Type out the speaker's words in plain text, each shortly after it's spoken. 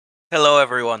Hello,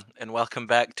 everyone, and welcome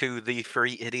back to the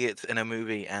Three Idiots in a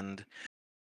Movie, and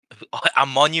a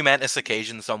monumentous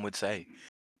occasion, some would say,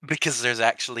 because there's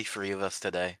actually three of us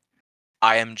today.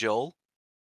 I am Joel,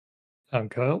 I'm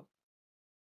Kyle.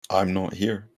 I'm not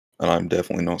here, and I'm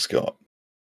definitely not Scott.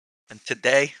 and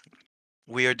today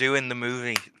we are doing the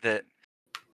movie that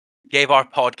gave our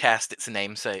podcast its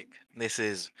namesake. This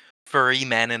is Three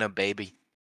Men and a Baby.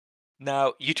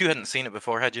 Now, you two hadn't seen it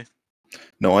before, had you?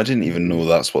 No, I didn't even know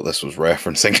that's what this was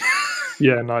referencing.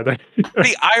 Yeah, neither.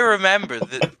 See, I remember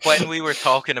that when we were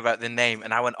talking about the name,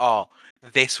 and I went, "Oh,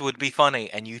 this would be funny,"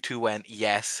 and you two went,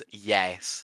 "Yes,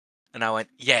 yes," and I went,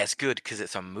 "Yeah, it's good because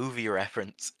it's a movie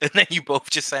reference," and then you both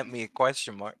just sent me a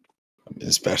question mark.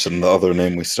 It's better than the other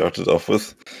name we started off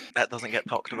with. That doesn't get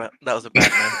talked about. That was a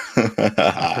bad name.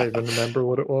 I don't even remember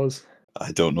what it was.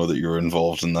 I don't know that you were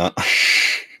involved in that.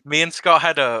 Me and Scott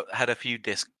had a few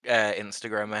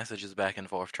Instagram messages back and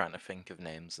forth trying to think of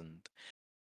names, and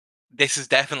this is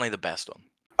definitely the best one.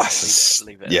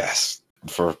 Leave it at Yes,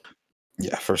 for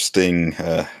staying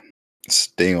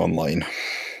online.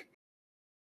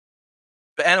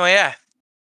 But anyway, yeah,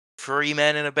 Three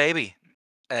Men and a Baby.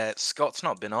 Scott's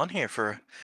not been on here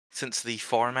since the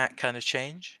format kind of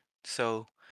changed. So,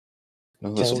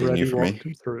 No, this will be Already new for me. walked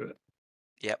him through it.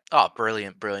 yep. Oh,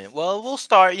 brilliant, brilliant. Well, we'll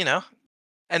start,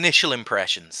 initial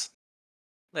impressions.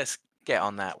 Let's get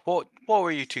on that. What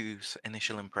were your two's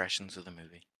initial impressions of the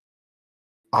movie?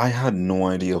 I had no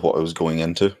idea what I was going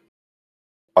into,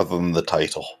 other than the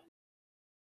title.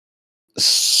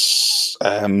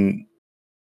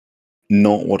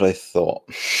 Not what I thought.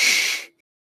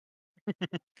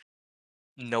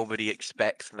 Nobody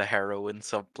expects the heroine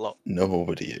subplot.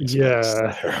 Nobody expects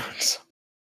the heroines.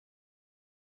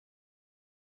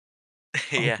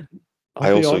 Yeah. I'll I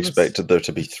be also honest. expected there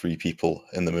to be three people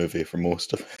in the movie for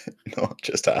most of it, not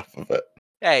just half of it.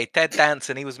 Hey, Ted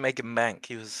Danson, he was making bank.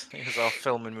 He was off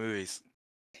filming movies.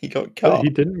 He got But cut. he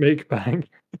didn't make bank.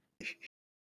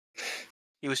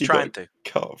 He was He trying got to.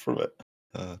 cut from it.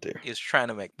 Oh dear. He was trying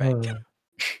to make bank.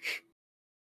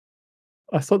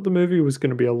 I thought the movie was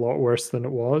going to be a lot worse than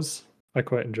it was. I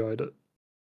quite enjoyed it.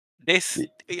 This,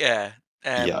 yeah.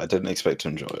 Yeah, I didn't expect to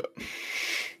enjoy it.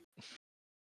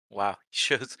 Wow,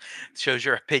 shows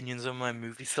your opinions on my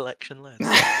movie selection list.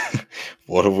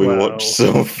 What have we watched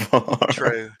so far?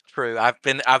 True. I've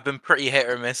been pretty hit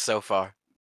or miss so far.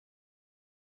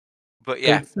 But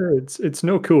yeah. It's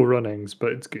no Cool Runnings,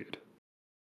 but it's good.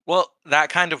 Well, that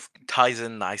kind of ties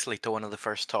in nicely to one of the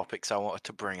first topics I wanted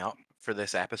to bring up for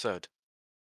this episode.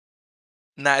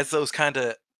 And that is those kind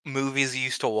of movies you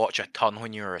used to watch a ton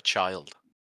when you were a child.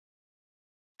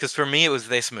 Because for me, it was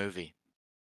this movie.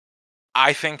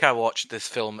 I think I watched this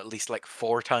film at least like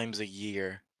 4 times a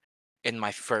year in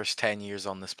my first 10 years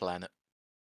on this planet.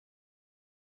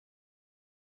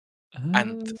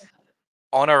 And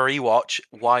on a rewatch,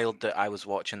 wild that I was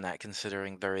watching that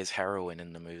considering there is heroin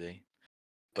in the movie.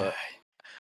 But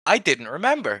I didn't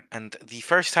remember. And the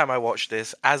first time I watched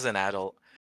this as an adult,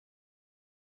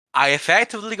 I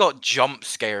effectively got jump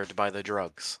scared by the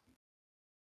drugs.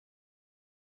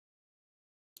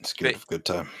 It's good. Good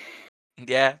time.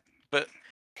 Yeah, but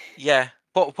yeah.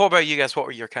 What about you guys? What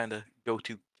were your kind of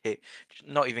go-to kid?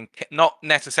 Not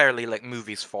necessarily like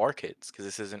movies for kids, because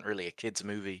this isn't really a kids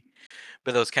movie.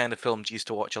 But those kind of films you used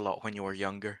to watch a lot when you were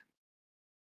younger.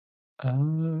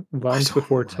 Land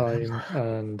Before Time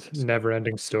and Never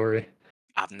Ending Story.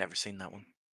 I've never seen that one.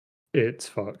 It's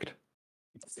fucked.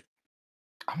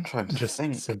 I'm trying to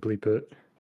think. Simply put.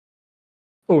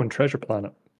 Oh, and Treasure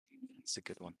Planet. It's a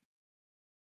good one.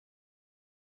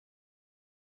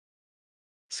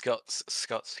 Scott's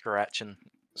scratching.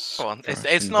 Come on,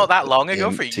 it's not that long ago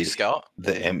for you, Scott.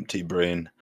 The empty brain.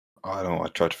 I don't know. I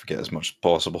try to forget as much as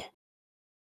possible.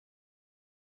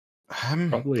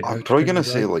 I'm probably gonna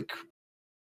say like,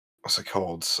 what's it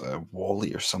called?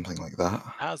 Wall-E or something like that.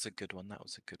 That was a good one.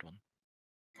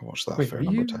 I watched that a fair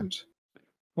number of times.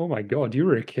 Oh my god, you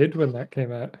were a kid when that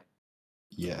came out.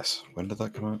 Yes. When did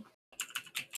that come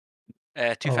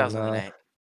out? 2008.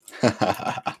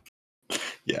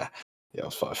 Yeah, I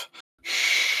was 5.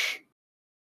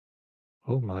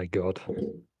 Oh my god.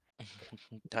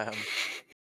 Damn.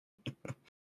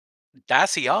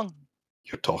 That's young.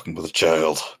 You're talking with a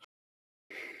child.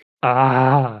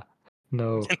 Ah,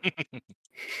 no.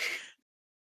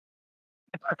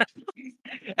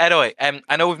 Anyway,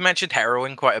 I know we've mentioned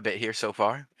heroin quite a bit here so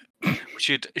far. We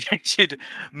should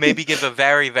maybe give a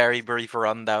very, very brief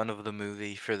rundown of the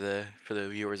movie for the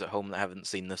viewers at home that haven't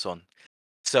seen this one.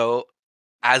 So,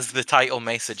 as the title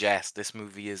may suggest, this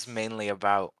movie is mainly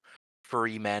about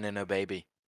 3 men and a baby.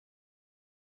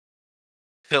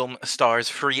 film stars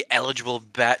three eligible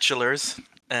bachelors,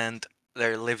 and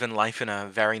they're living life in a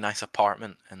very nice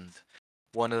apartment. And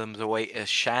one of them's away to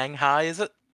Shanghai, is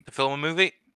it? To film a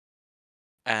movie.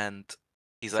 And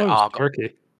he's I like, thought it was "Oh,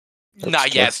 Turkey. nah,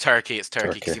 It's yeah, it's Turkey. It's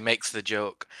Turkey because Turkey. he makes the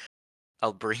joke,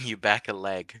 I'll bring you back a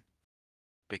leg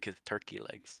because turkey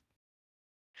legs."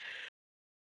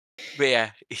 But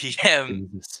yeah,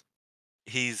 Jesus.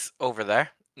 he's over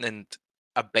there, and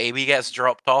a baby gets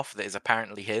dropped off that is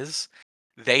apparently his.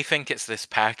 They think it's this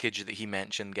package that he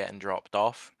mentioned getting dropped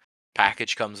off.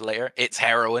 Package comes later. It's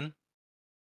heroin.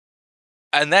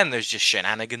 And then there's just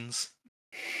shenanigans.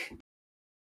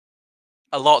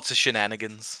 Lots of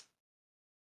shenanigans.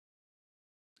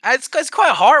 It's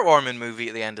quite a heartwarming movie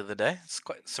at the end of the day. It's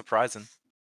quite surprising.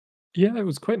 Yeah, it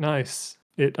was quite nice.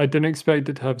 I didn't expect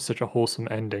it to have such a wholesome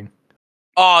ending.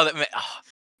 Oh,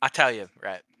 I tell you,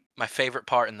 right. My favorite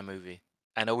part in the movie.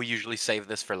 I know we usually save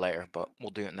this for later, but we'll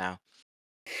do it now.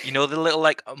 You know the little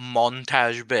like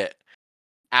montage bit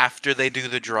after they do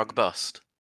the drug bust,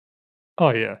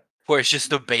 Oh yeah. where it's just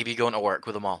the baby going to work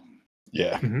with them all.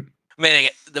 Yeah, Mhm. I mean,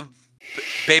 the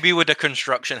baby with the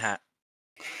construction hat.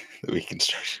 the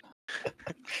reconstruction.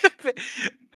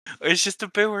 It's just a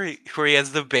bit where he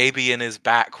has the baby in his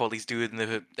back while he's doing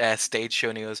the stage show,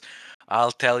 and he goes,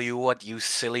 "I'll tell you what, you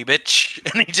silly bitch,"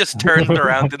 and he just turns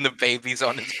around and the baby's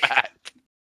on his back.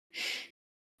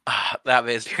 That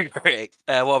is great.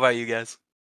 What about you guys?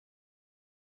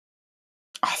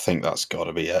 I think that's got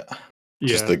to be it.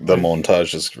 Just Yeah. the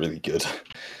montage is really good.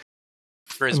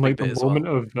 Frisbee And like bit as well.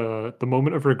 the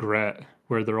moment of regret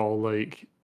where they're all like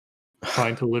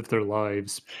trying to live their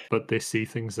lives, but they see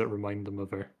things that remind them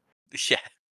of her. Yeah,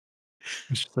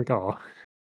 It's just like, oh,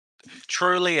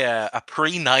 truly a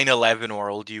pre 9/11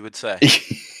 world, you would say,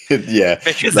 Yeah,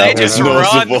 because they that was just yeah.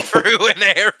 run noticeable. through an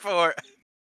airport.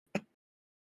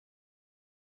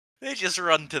 They just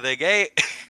run to the gate.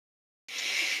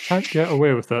 Can't get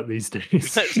away with that these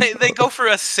days. they go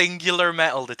through a singular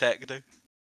metal detector.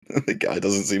 The guy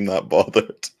doesn't seem that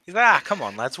bothered. He's like, come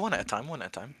on, lads, one at a time, one at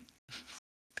a time.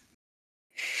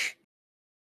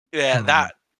 Yeah, Oh,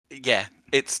 yeah,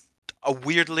 it's a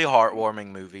weirdly heartwarming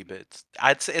movie, but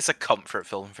I'd say it's a comfort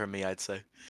film for me. I'd say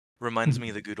reminds me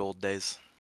of the good old days.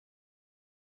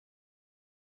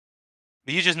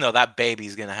 But you just know that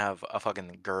baby's gonna have a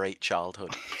fucking great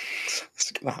childhood.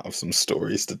 It's gonna have some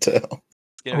stories to tell.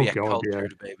 It's gonna oh be a god, yeah.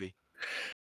 cultured baby.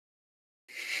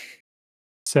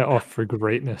 Set off for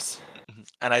greatness.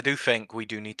 And I do think we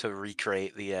do need to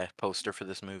recreate the poster for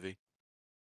this movie.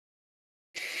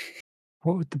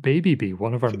 What would the baby be?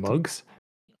 One of our Could- mugs?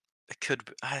 It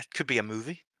could be a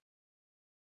movie.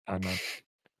 I know.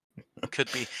 It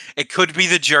could be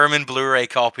the German Blu-ray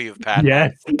copy of Padman.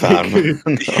 Yes, it Pan.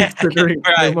 could, Yeah, considering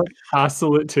how right, much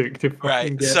hassle it took to right.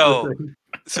 fucking get the So, thing.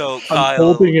 so I'm Kyle,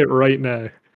 holding it right now.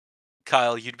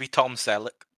 you'd be Tom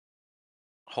Selleck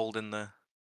holding the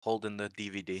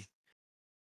DVD.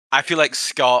 I feel like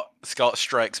Scott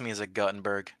strikes me as a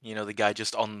Guttenberg. You know, the guy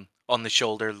just on the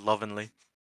shoulder lovingly.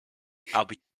 I'll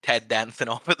be Ted Danson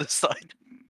off at the side,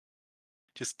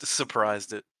 just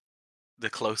surprised at the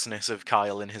closeness of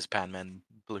Kyle in his Panman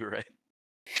Blu-ray.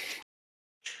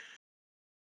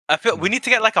 I feel we need to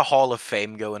get like a Hall of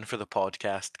Fame going for the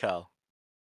podcast, Kyle,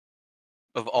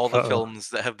 of all the Uh-oh. films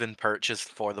that have been purchased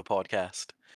for the podcast,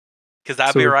 because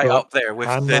that'd So be we've right got up there with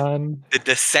Pan-Man. the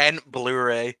Descent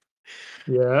Blu-ray.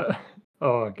 Yeah.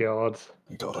 Oh god.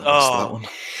 God, I missed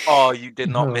that Oh, one. you did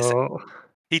not miss it. Oh.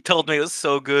 He told me it was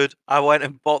so good. I went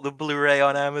and bought the Blu-ray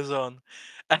on Amazon,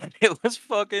 and it was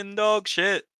fucking dog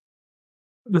shit.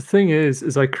 The thing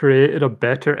is I created a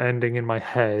better ending in my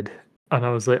head, and I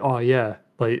was like, "Oh yeah,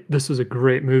 like this was a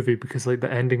great movie because like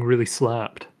the ending really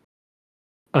slapped."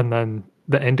 And then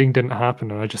the ending didn't happen,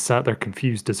 and I just sat there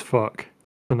confused as fuck.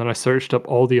 And then I searched up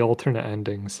all the alternate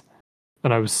endings,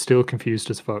 and I was still confused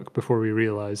as fuck before we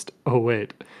realized, oh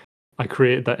wait, I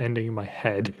created that ending in my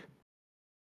head.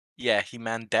 Yeah, he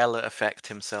Mandela effect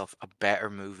himself a better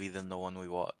movie than the one we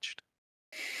watched.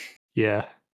 Yeah,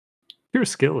 pure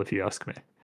skill if you ask me.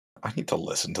 I need to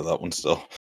listen to that one still.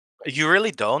 You really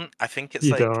don't. I think it's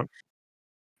You like don't.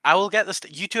 I will get the.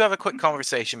 You two have a quick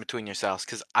conversation between yourselves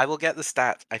because I will get the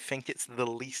stats. I think it's the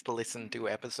least listened to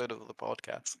episode of the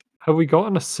podcast. Have we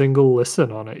gotten a single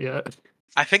listen on it yet?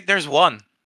 I think there's one,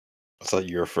 Is that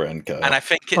your friend, and Kyle? I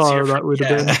think it's Oh, that would have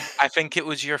yeah. been. I think it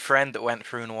was your friend that went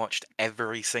through and watched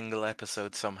every single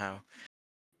episode somehow.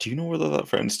 Do you know whether that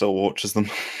friend still watches them?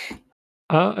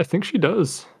 I think she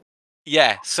does.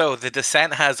 Yeah. So the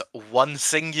Descent has one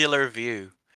singular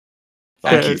view.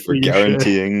 Thank Shout you out for to you, Shay.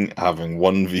 guaranteeing having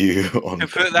one view on To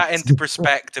put that into things.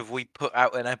 perspective, we put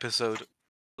out an episode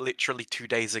literally 2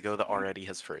 days ago that already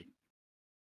has free.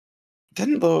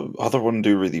 Didn't the other one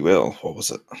do really well? What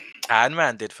was it?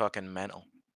 Ant-Man did fucking mental.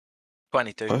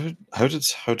 22. How did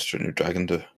Junior Dragon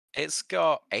do? It's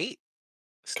got 8.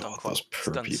 It's done God, those it's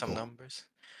poor done some people. numbers.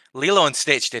 Lilo and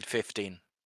Stitch did 15.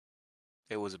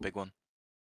 It was a big one.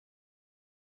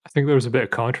 I think there was a bit of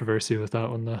controversy with that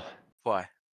one, though, Why?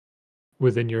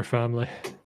 within your family.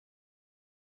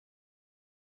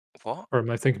 What? Or am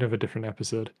I thinking of a different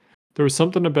episode? There was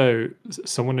something about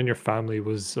someone in your family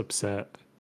was upset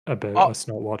about Oh, us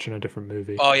not watching a different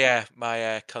movie. oh yeah,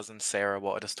 my cousin Sarah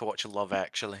wanted us to watch Love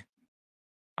Actually,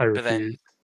 I but then refused.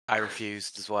 I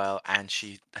refused as well, and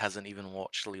she hasn't even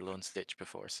watched Lilo and Stitch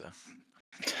before, so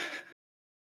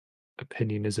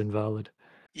Opinion is invalid.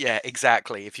 yeah,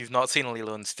 exactly. If you've not seen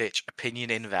Lilo and Stitch,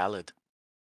 opinion invalid.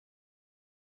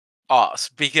 Oh,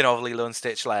 speaking of Lilo and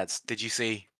Stitch, lads, did you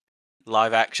see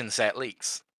live action set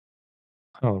leaks?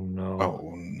 Oh no.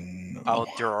 Oh I'll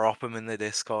no. drop them in the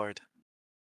Discord.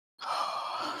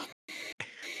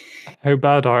 How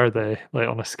bad are they? Like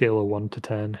on a scale of 1 to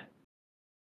 10?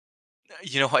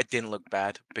 You know what? It didn't look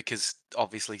bad because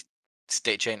obviously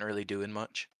Stitch ain't really doing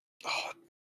much. Oh,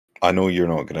 I know you're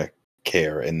not gonna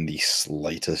care in the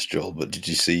slightest, Joel, but did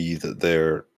you see that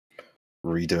they're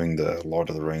redoing the Lord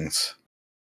of the Rings?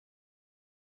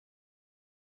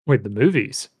 Wait, the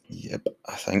movies? Yep,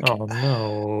 I think. Oh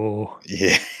no.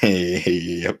 Yeah,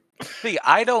 yep. See,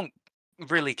 I don't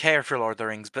really care for Lord of the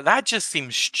Rings, but that just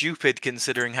seems stupid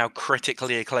considering how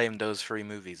critically acclaimed those 3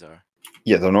 movies are.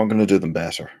 Yeah, they're not gonna do them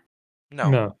better. No,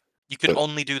 No. you can But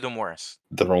only do them worse.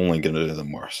 they're only gonna do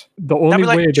them worse. The That'd only be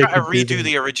like way they try to could do redo them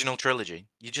the original trilogy.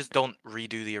 You just don't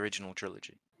redo the original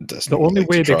trilogy. Disney the would only like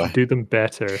to way they could try. do them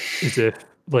better is if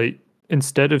like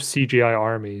instead of CGI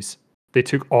armies, they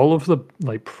took all of the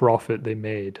like profit they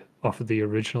made off of the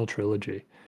original trilogy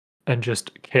and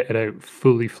just kitted out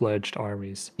fully fledged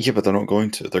armies, Yeah, but they're not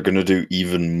going to. They're gonna do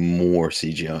even more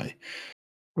CGI.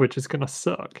 which is gonna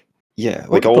suck. Yeah,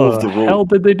 like What all of the the hell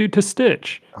did they do to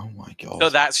Stitch? Oh my So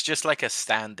god. that's just like a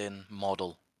stand-in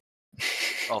model,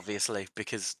 obviously,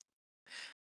 because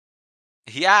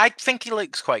yeah, I think he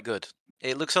looks quite good.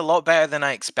 It looks a lot better than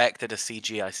I expected a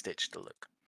CGI Stitch to look.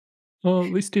 Well,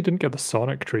 at least he didn't get the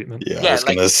Sonic treatment. Yeah, I Yeah, was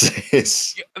like gonna say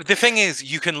the thing is,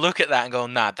 you can look at that and go,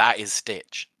 "Nah, that is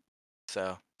Stitch."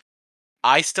 So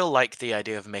I still like the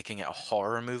idea of making it a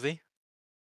horror movie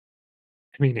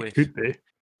I mean, it with could be.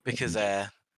 because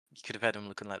you could have had him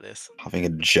looking like this. having a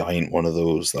giant one of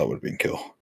those, that would have been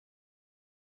cool.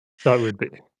 That would be.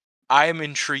 I am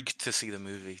intrigued to see the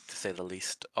movie, to say the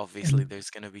least. Obviously, And there's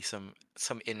going to be some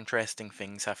interesting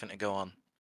things having to go on.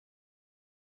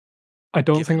 I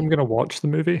don't think Given I'm gonna watch the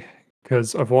movie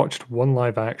because I've watched one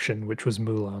live action, which was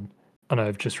Mulan, and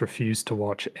I've just refused to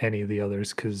watch any of the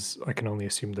others because I can only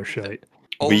assume they're the shite.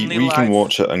 only We can live,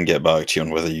 watch it and get back to you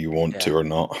on whether you want yeah, to or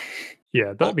not. Yeah,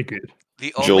 oh, that'd be good.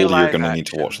 the only Joel, you're live gonna need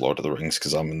to watch action. Lord of the Rings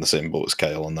because I'm in the same boat as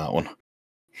Kyle on that one.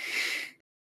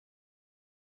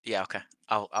 Yeah, okay.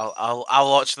 I'll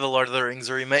watch the Lord of the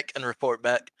Rings remake and report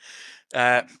back.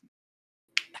 Uh,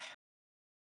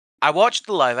 I watched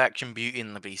the live action Beauty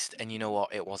and the Beast, and you know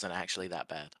what? It wasn't actually that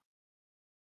bad.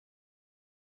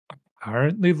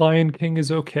 Apparently, Lion King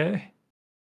is okay.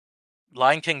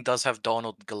 Lion King does have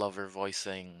Donald Glover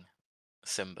voicing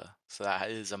Simba, so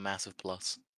that is a massive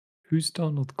plus. Who's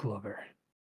Donald Glover?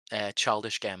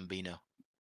 Childish Gambino.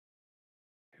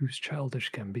 Who's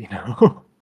Childish Gambino?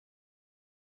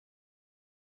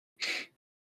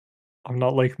 I'm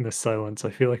not liking this silence. I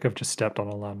feel like I've just stepped on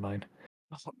a landmine.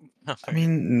 I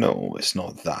mean, no, it's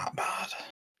not that bad.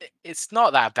 It's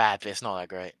not that bad, but it's not that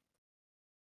great.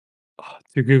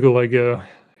 To Google, I go,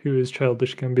 who is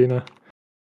Childish Gambino?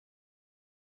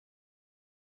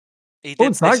 He Oh, did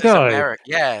it's that This Is guy. America.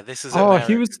 Yeah, This Is Oh,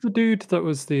 he was America. the dude that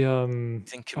was the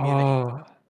He's in Community. ah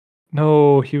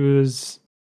no, he was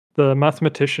the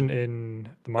mathematician in The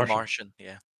The Martian. Martian,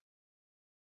 yeah.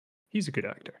 He's a good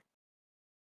actor.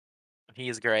 He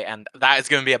is great, and that is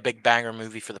going to be a big banger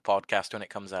movie for the podcast when it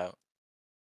comes out.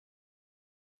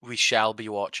 We shall be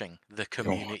watching the You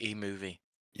know, Community movie.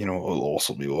 you know what we'll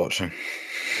also be watching?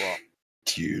 What?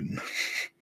 Dune.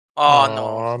 Oh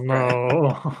no,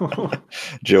 Oh Brett. no.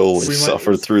 Joel, we We might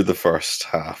suffered through the first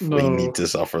half. We need no. to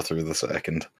suffer through the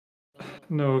second.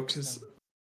 No, because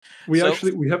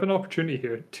So we have an opportunity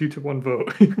here. 2-1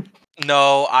 vote.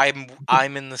 no,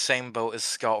 I'm in the same boat as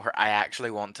Scott, where I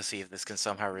actually want to see if this can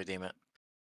somehow redeem it.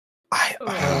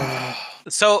 Uh,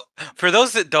 So, for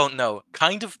those that don't know,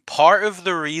 kind of part of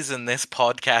the reason this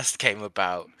podcast came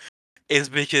about is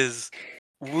because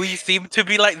we seem to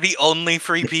be like the only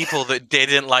 3 people that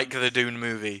didn't like the Dune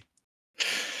movie.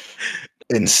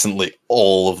 Instantly,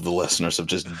 all of the listeners have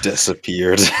just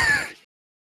disappeared.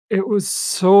 It was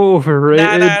so Nah,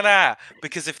 overrated. nah, nah.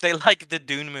 Because if they like the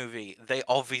Dune movie, they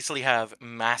obviously have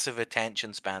massive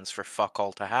attention spans for fuck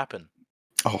all to happen.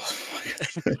 Oh,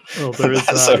 Well, there is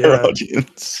that's that, our yeah.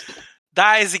 audience.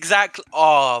 That is exactly.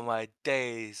 Oh my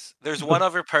days. There's one The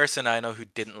other person I know who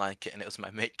didn't like it, and it was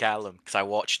my mate Callum, because I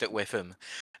watched it with him,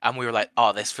 and we were like,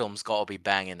 "Oh, this film's got to be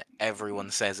banging." Everyone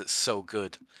says it's so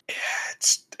good,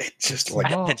 It's just it's like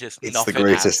and not. just it's the nothing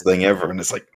greatest happens. thing ever, and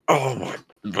it's like, oh my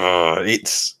god,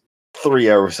 it's 3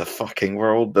 hours of fucking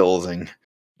world building.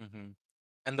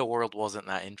 And the world wasn't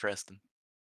that interesting.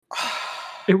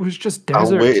 It was just I'll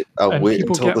desert, and wait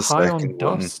people until get the high second on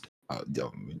one. dust.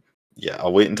 Yeah,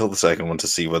 I'll wait until the second one to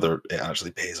see whether it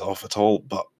actually pays off at all.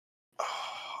 But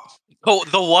Oh,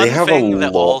 the they one have a thing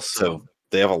that lot also, to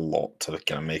they have a lot to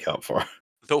kind of make up for.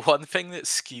 the one thing that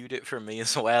skewed it for me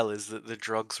as well is that the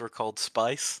drugs were called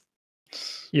spice,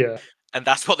 Yeah, and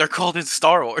that's what they're called in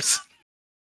Star Wars.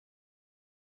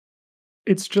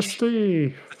 it's just a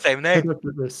The same how name. do I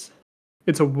put this?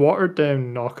 It's a watered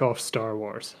down knockoff Star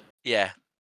Wars. Yeah.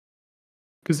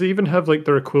 Because they even have like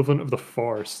their equivalent of the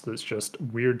Force that's just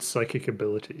weird psychic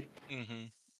ability.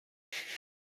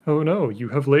 Oh no, you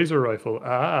have laser rifle.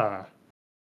 Ah.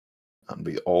 And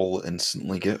we all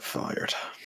instantly get fired.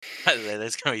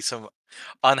 There's gonna be some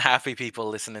unhappy people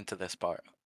listening to this part.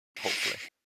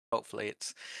 Hopefully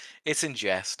it's in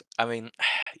jest. I mean,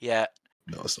 yeah.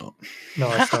 No, it's not. No,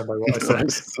 I stand by what I No,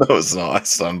 said. it's not. I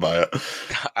stand by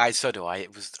it. So do I.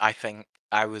 I think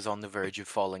I was on the verge of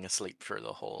falling asleep for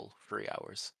the whole 3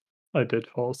 hours. I did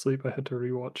fall asleep. I had to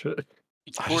rewatch it.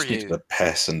 I Poor just needed you. a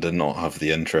piss and did not have the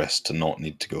interest to not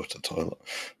need to go to the toilet.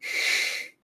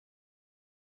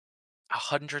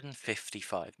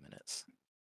 155 minutes.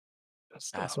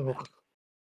 That's Oh, mad.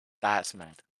 That's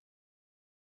mad.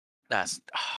 That's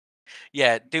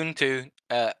yeah. Dune 2.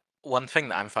 One thing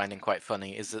that I'm finding quite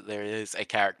funny is that there is a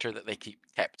character that they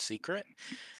kept secret,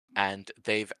 and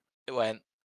they've went.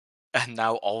 And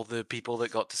now all the people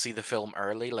that got to see the film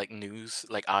early, like news,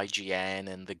 like IGN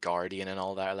and The Guardian and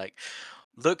all that, are like,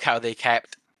 look how they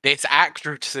kept this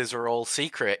actresses are all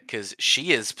secret because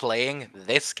she is playing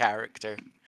this character.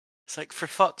 It's like, for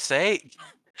fuck's sake,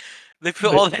 they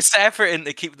put they all this effort in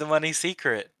to keep the money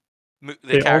secret, the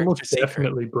they character almost secret.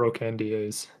 definitely broke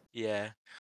NDAs. Yeah.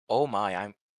 Oh my,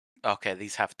 I'm okay.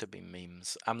 These have to be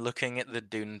memes. I'm looking at the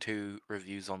Dune 2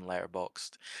 reviews on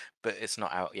Letterboxd, but it's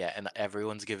not out yet, and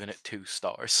everyone's giving it 2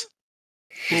 stars.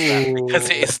 Is that because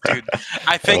it Ooh. is Dune?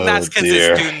 I think Oh that's because it's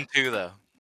dear. Dune 2, though.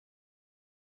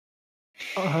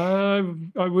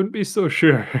 I wouldn't be so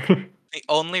sure. The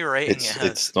only rating it has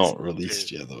It's is not 2.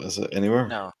 released yet though, is it? Anywhere?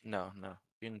 No.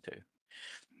 Dune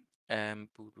 2.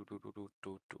 Boo, doo, doo, doo, doo,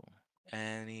 doo, doo.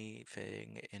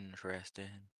 Anything interesting?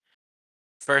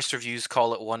 First reviews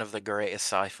call it one of the greatest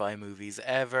sci-fi movies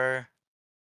ever.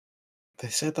 They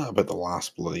said that about the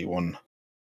last bloody one.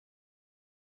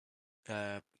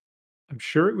 Uh, I'm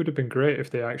sure it would have been great if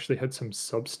they actually had some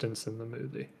substance in the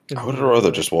movie. I In would have the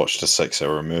rather just watched a 6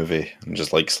 hour movie and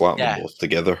just like slap them yeah, both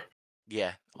together.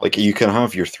 yeah. Like you Honestly. can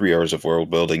have your 3 hours of world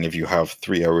building if you have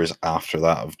 3 hours after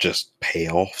that of just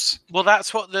payoffs. Well,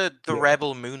 that's what the yeah,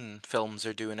 Rebel Moon films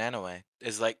are doing anyway.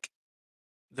 Is like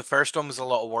the first one was a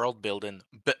lot of world building,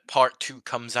 but part 2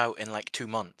 comes out in like 2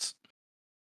 months,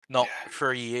 not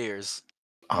 3 years.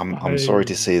 I'm sorry I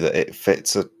to say that it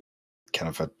fits a kind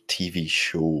of a TV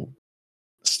show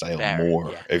style Better,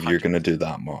 more yeah, if you're gonna 100%. do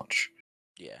that much.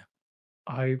 Yeah.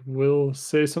 I will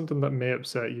say something that may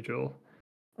upset you, Joel.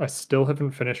 I still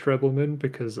haven't finished Rebel Moon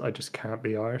because I just can't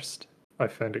be arsed. I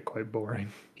found it quite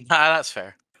boring. Nah, that's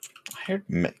fair. I heard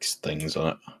mixed things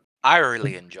on it. I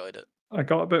really enjoyed it. I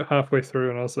got about halfway through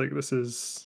and I was like, this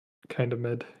is kind of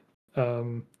mid.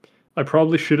 Um, I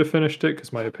probably should have finished it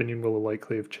because my opinion will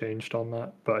likely have changed on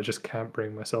that, but I just can't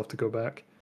bring myself to go back.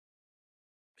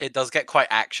 It does get quite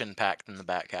action packed in the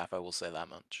back half, I will say that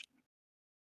much.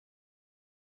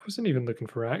 I wasn't even looking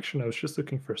for action. I was just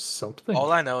looking for something.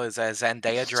 All I know is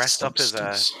Zendaya dressed up as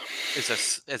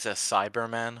Substance. a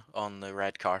Cyberman on the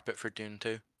red carpet for Dune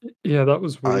 2. Yeah, that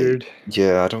was weird.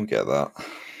 I don't get that.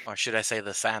 Or should I say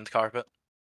the sand carpet?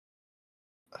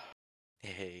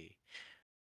 Hey.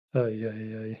 Ay,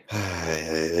 ay, ay.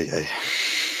 Ay.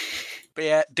 But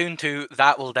yeah, Dune 2,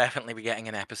 that will definitely be getting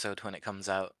an episode when it comes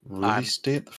out. Release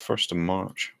date the 1st of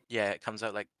March. Yeah, it comes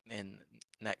out like in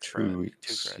next Friday, 2 2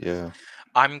 weeks. Fridays. Yeah.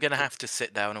 I'm gonna have to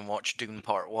sit down and watch Dune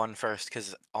Part 1 first,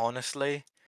 because honestly,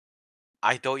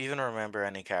 I don't even remember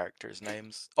any characters'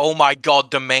 names. Oh my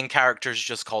god, the main character's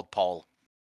just called Paul.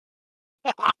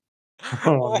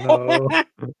 Oh no.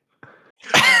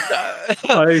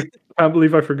 I Can't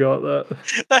believe I forgot that.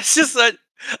 That's just like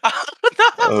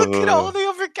now look at all Uh, the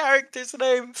other characters'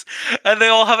 names, and they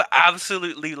all have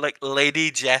absolutely like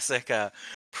Lady Jessica,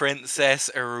 Princess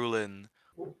Irulin,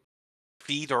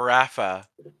 Feed Rafa,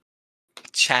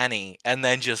 Chani, and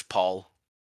then just Paul.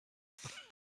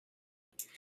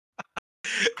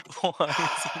 Why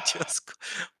is he just?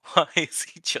 Why is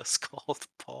he just called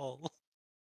Paul?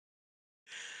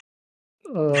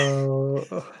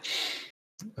 Uh,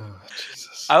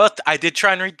 Jesus. I did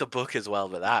try and read the book as well,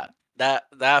 but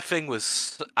that thing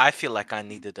was. I feel like I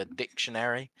needed a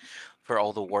dictionary for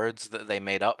all the words that they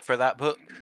made up for that book.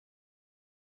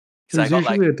 Because I there's got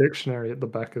like usually a dictionary at the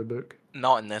back of the book.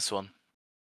 not in this one.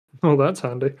 Oh, that's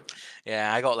handy.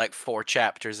 Yeah, I got like 4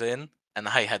 chapters in, and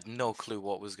I had no clue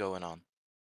what was going on.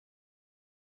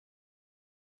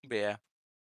 But yeah,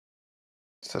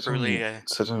 Sit truly. down,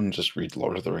 sit down and just read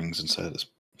Lord of the Rings instead.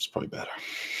 It's probably better.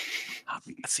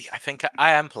 See, I think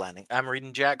I am planning. I'm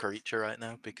reading Jack Reacher right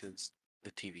now because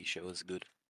the TV show is good.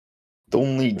 The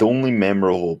only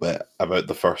memorable bit about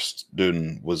the first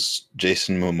Dune was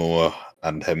Jason Momoa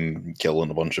and him killing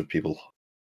a bunch of people.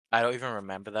 I don't even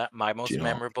remember that. My Do most you know?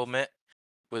 memorable bit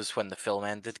was when the film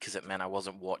ended because it meant I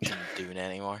wasn't watching Dune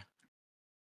anymore.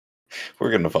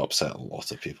 We're gonna have upset a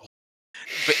lot of people.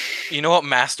 But you know what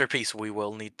masterpiece we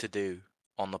will need to do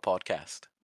on the podcast?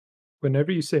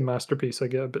 Whenever you say masterpiece, I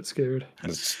get a bit scared.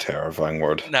 It's a terrifying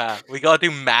word. Nah, we gotta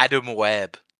do Madam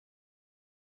Web.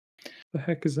 The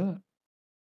heck is that?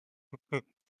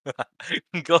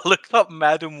 Go look up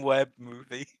Madam Web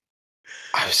movie.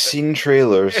 I've seen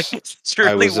trailers. It's I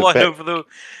truly was a one bit. of the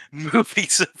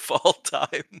movies of all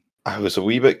time. I was a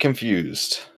wee bit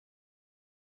confused.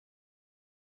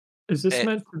 Is this It,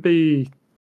 meant to be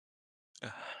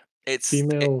it's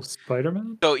female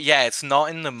Spider-Man? so yeah, it's not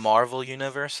in the Marvel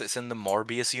universe. It's in the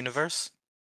Morbius universe.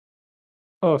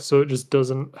 Oh, so it just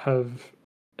doesn't have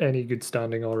any good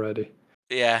standing already.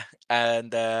 Yeah,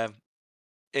 and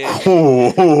it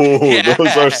Oh,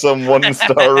 those are yeah. some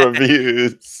 1-star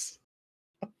reviews.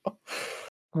 Let's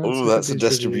Oh, look at that's a these reviews.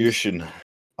 distribution.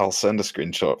 I'll send a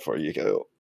screenshot for you, Kyle.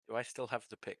 Do I still have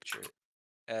the picture?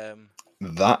 Um,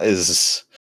 That is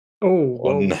Oh,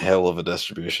 one whoa. hell of a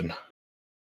distribution.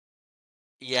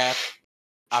 yeah,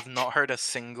 I've not heard a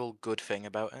single good thing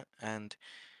about it, and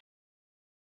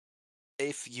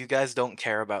if you guys don't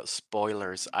care about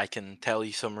spoilers, I can tell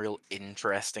you some real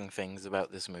interesting things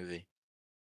about this movie.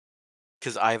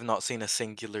 Because I have not seen a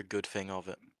singular good thing of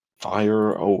it.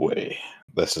 Fire away.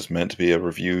 This is meant to be a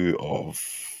review of.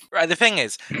 Right, the thing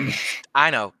is, I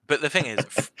know, but the thing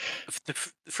is,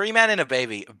 Three Men and a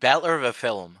Baby, better of a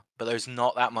film, but there's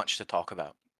not that much to talk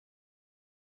about.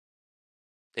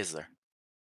 Is there?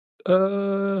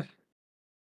 Uh,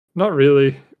 not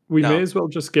really. We may No. as well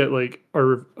just get like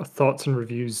our thoughts and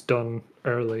reviews done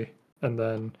early, and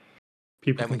then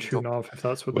people Then we can can go. tune off if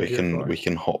that's what they're we here can for. we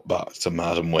can hop back to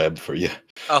Madam Web for you.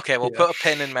 Okay, we'll Yeah. put a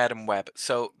pin in Madam Web.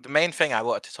 So the main thing I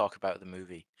wanted to talk about the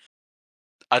movie.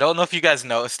 I don't know if you guys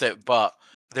noticed it, but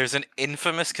there's an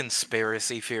infamous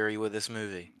conspiracy theory with this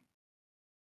movie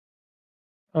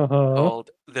Uh-huh.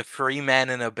 called "The Three Men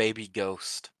and a Baby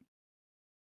Ghost."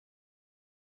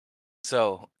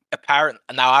 So apparently,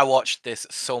 now I watched this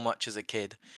so much as a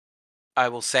kid. I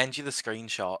will send you the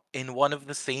screenshot. In one of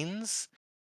the scenes,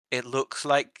 it looks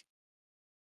like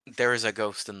there is a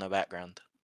ghost in the background.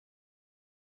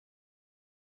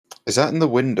 Is that in the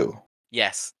window?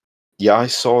 Yes. Yeah, I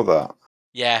saw that.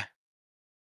 Yeah.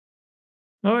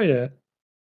 Oh yeah.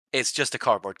 It's just a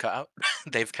cardboard cutout.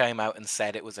 They've come out and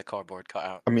said it was a cardboard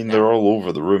cutout. I mean, Now. they're all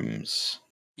over the rooms.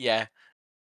 Yeah.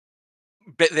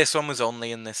 But this one was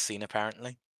only in this scene,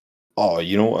 apparently. Oh,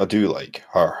 you know what I do like?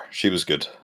 Her. She was good.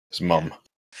 His Yeah. mum.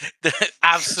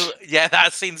 Absolutely. Yeah,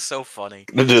 that seems so funny.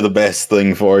 Gonna do the best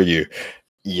thing for you.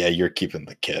 Yeah, you're keeping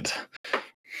the kid.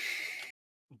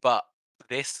 But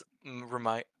this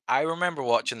remind. I remember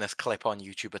watching this clip on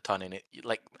YouTube a ton, and it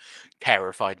like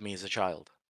terrified me as a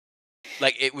child.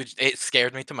 Like it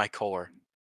scared me to my core.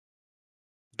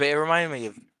 But it reminded me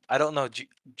of. I don't know. Do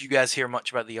you guys hear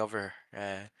much about the other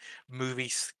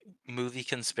movies, movie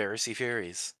conspiracy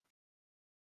theories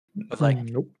of like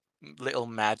Nope. little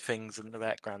mad things in the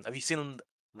background? Have you seen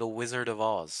The Wizard of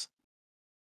Oz?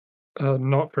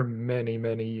 Not for many,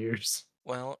 many years.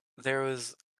 Well, there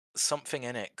was something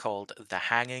in it called The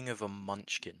Hanging of a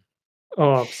Munchkin.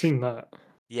 Oh, I've seen that.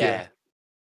 Yeah. Yeah.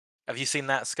 Have you seen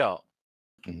that, Scott?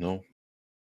 No.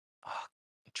 Oh,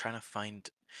 I'm trying to find.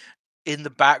 In the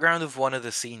background of one of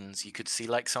the scenes, you could see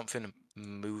like something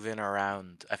moving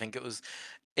around. I think it was.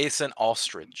 It's an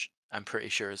ostrich. I'm pretty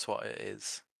sure is what it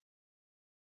is.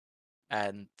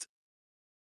 And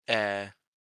uh,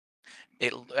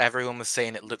 Everyone was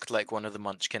saying it looked like one of the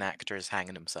Munchkin actors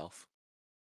hanging himself.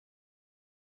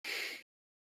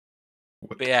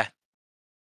 But yeah,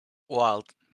 wild.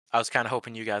 I was kind of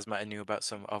hoping you guys might have knew about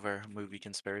some other movie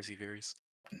conspiracy theories.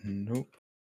 Nope,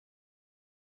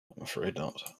 I'm afraid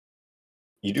not.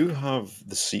 You do have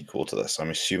the sequel to this. I'm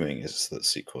assuming is the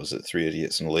sequel. Is it Three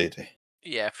Idiots and a Lady?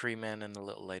 Yeah, Three Men and a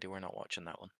Little Lady. We're not watching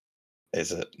that one.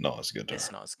 Is it not as good? It's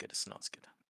Or not as good. It's not as good.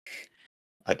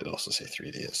 I did also say Three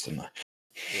Idiots, didn't I?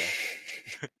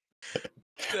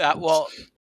 Yeah. Well,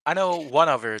 I know one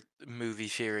other movie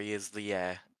theory is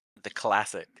the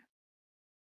classic.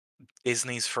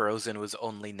 Disney's Frozen was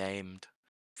only named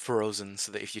Frozen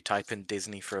so that if you type in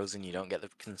Disney Frozen, you don't get the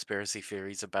conspiracy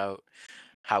theories about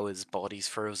how his body's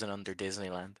frozen under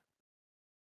Disneyland.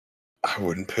 I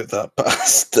wouldn't put that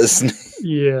past Disney.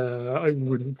 Yeah, I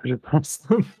wouldn't put it past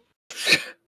them.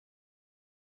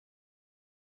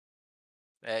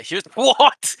 Here's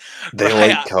what? They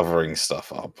Right. like covering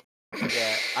stuff up.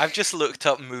 Yeah, I've just looked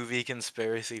up movie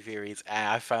conspiracy theories and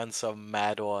I found some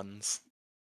mad ones.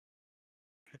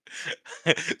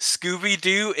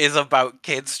 Scooby-Doo is about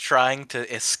kids trying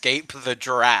to escape the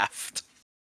draft.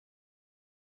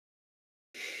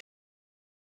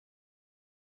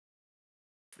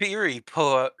 Theory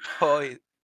The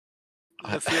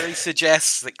theory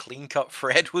suggests that Clean Cut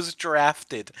Fred was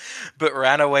drafted, but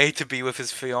ran away to be with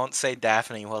his fiancée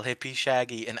Daphne, while hippie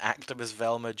Shaggy and activist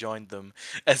Velma joined them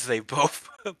as they both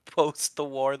post the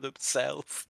war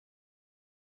themselves.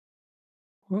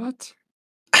 What?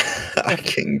 I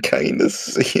can kind of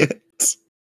see it.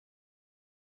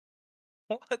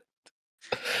 What?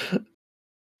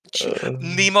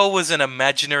 Um, Nemo was an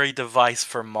imaginary device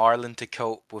for Marlin to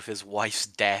cope with his wife's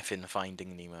death in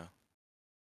Finding Nemo.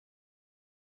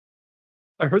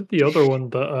 I heard the other one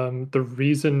that the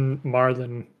reason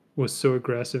Marlin was so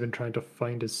aggressive in trying to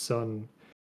find his son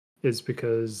is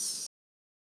because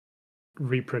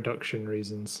reproduction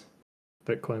reasons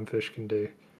that clownfish can do.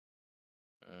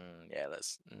 Yeah,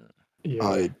 that's. Yeah.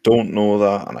 I don't know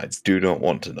that, and I do not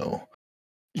want to know.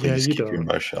 Yeah, Please you keep your don't.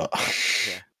 mouth shut.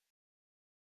 Yeah.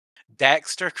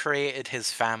 Dexter created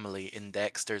his family in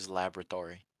Dexter's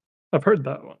laboratory. I've heard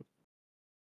that one.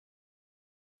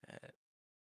 Uh,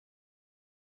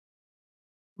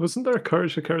 Wasn't there a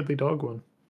Courage the Cowardly Dog one?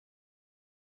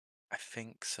 I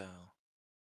think so.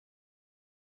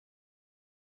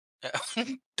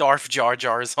 Darth Jar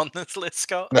Jar is on this list,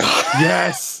 Scott.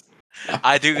 Yes!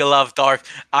 I do love Darth.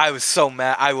 I was so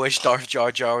mad. I wish Darth Jar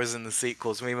Jar was in the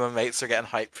sequels. Me and my mates are getting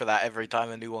hyped for that every time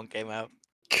a new one came out.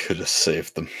 Could have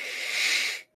saved them.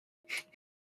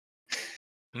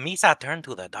 Misa turned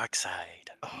to the dark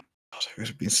side. Oh, God, it would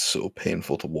have been so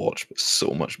painful to watch, but so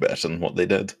much better than what they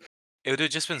did. It would have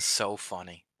just been so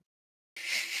funny.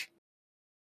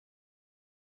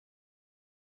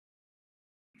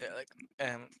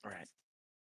 Yeah, right.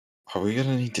 Are we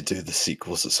gonna need to do the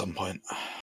sequels at some point?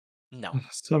 No,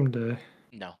 Someday.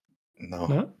 no, No.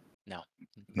 No? no.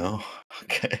 No?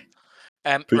 Okay.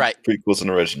 Right. Prequels and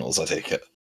originals, I take it.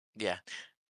 Yeah.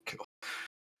 Cool.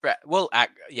 Right. Well,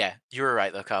 yeah, you were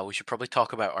right though, Carl. We should probably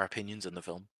talk about our opinions on the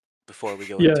film before we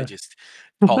go into Yeah. just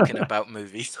talking about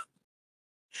movies.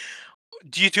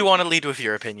 Do you two want to lead with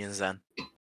your opinions then?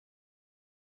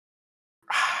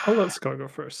 I'll let Scott go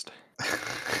first.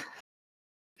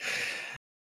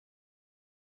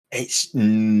 It's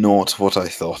not what I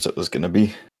thought it was going to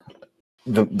be.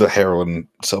 The heroin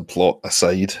subplot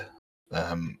aside,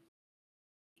 I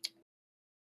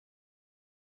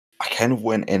kind of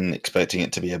went in expecting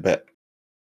it to be a bit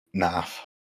naff.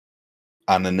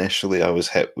 And initially I was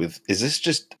hit with, is this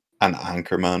just an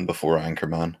Anchorman before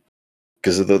Anchorman?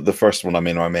 Because the first one, I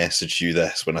mean, I messaged you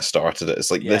this when I started it.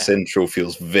 It's like, this Yeah. intro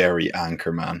feels very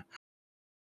Anchorman,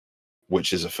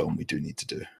 which is a film we do need to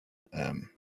do.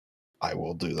 I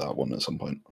will do that one at some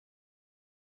point.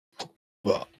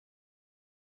 But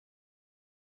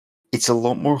it's a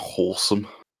lot more wholesome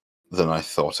than I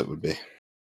thought it would be.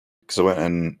 Because I went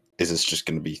in, is this just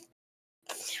going to be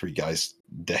three guys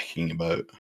dicking about?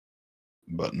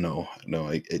 But no,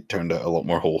 it turned out a lot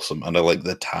more wholesome, and I like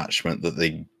the attachment that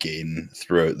they gain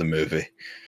throughout the movie.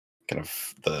 Kind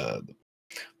of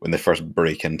when they first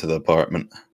break into the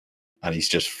apartment, and he's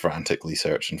just frantically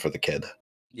searching for the kid.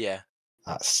 Yeah.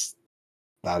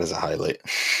 That is a highlight.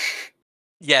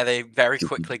 Yeah, they very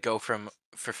quickly go from,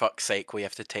 for fuck's sake, we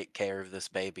have to take care of this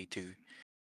baby, to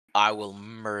I will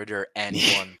murder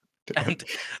anyone. And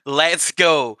let's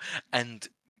go and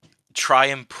try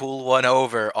and pull one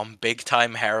over on big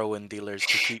time heroin dealers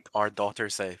to keep our daughter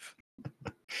safe.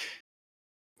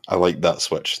 I like that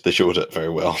switch. They showed it very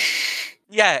well.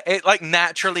 Yeah, it like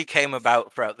naturally came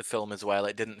about throughout the film as well.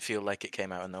 It didn't feel like it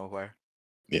came out of nowhere.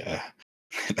 Yeah.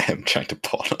 Him trying to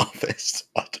pawn off his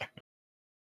daughter.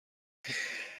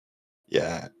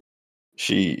 Yeah.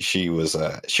 She was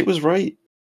right.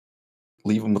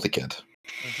 Leave him with the kid.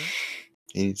 Hmm.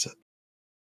 He needs it.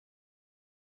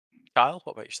 Kyle,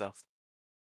 what about yourself?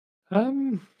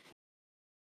 Um,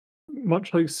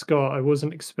 much like Scott, I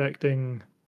wasn't expecting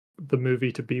the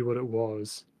movie to be what it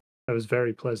was. I was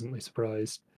very pleasantly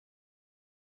surprised.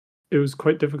 It was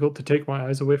quite difficult to take my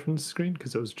eyes away from the screen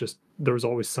because it was just there was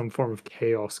always some form of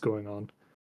chaos going on.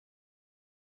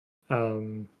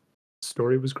 Um,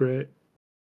 Story was great.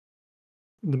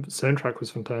 The soundtrack was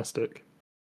fantastic.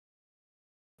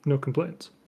 No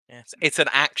complaints. Yes, it's an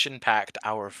action-packed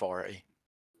hour 40.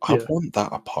 I Yeah, want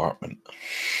that apartment.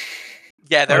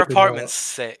 Yeah, I their do not. apartment's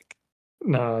sick.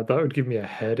 Nah, that would give me a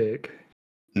headache.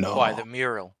 Why, the No.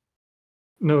 mural?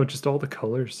 No, just all the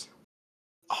colors.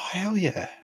 Oh hell yeah.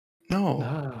 No.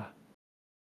 Nah.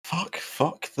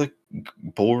 Fuck the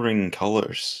boring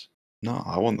colours. No,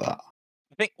 I want that.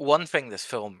 I think one thing this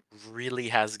film really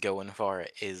has going for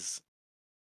it is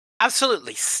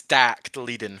absolutely stacked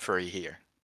lead-in free here.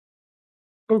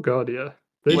 Oh god, yeah.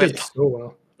 They With did so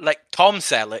well. like Tom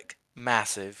Selleck,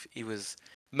 massive. He was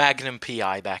Magnum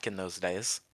PI back in those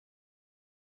days.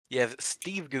 You have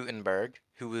Steve Guttenberg,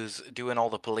 who was doing all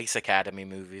the Police Academy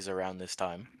movies around this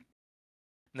time.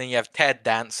 And then you have Ted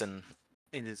Danson,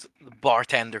 he is the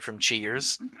bartender from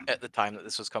Cheers at the time that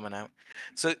this was coming out.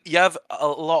 So you have a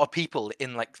lot of people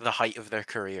in like the height of their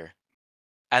career,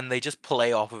 and they just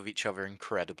play off of each other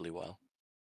incredibly well.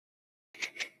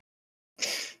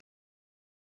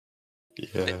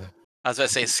 Yeah. As I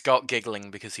say, Scott giggling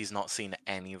because he's not seen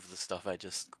any of the stuff I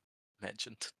just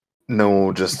mentioned.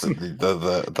 No, just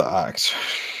the act.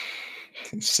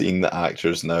 Seeing the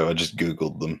actors now, I just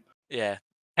googled them. Yeah.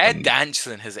 Ted And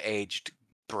Danson has aged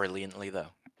brilliantly, though.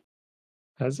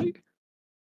 Has he?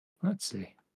 Let's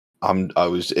see.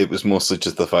 it was mostly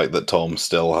just the fact that Tom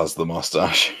still has the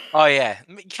mustache. Oh, yeah.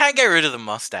 You can't get rid of the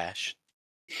mustache.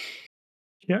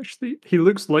 He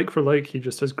looks like for like, he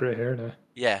just has grey hair now.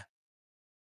 Yeah.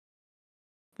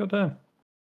 God damn.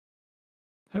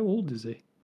 How old is he?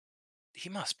 He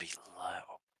must be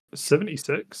low.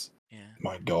 76? Yeah.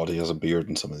 My god, he has a beard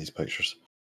in some of these pictures.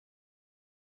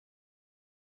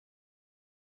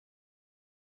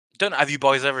 Don't have you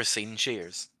boys ever seen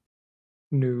Cheers?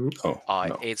 No. Oh, Oh,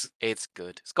 no. it's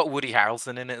good. It's got Woody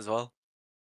Harrelson in it as well.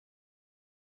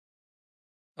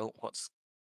 Oh, what's...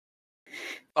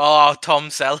 Oh, Tom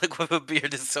Selleck with a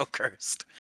beard is so cursed.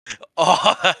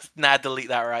 Oh, nah, delete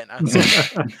that right now.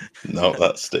 No,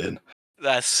 that's staying.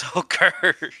 That's so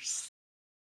cursed.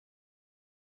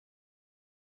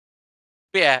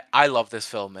 But yeah, I love this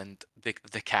film, and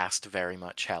the cast very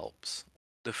much helps.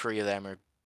 The three of them are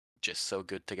just so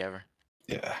good together.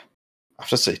 Yeah. I have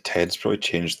to say, Ted's probably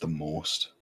changed the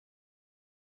most.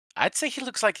 I'd say he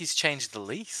looks like he's changed the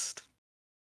least.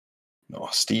 No,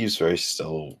 Steve's very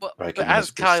still But as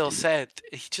recognizable Kyle Steve. said,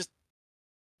 he just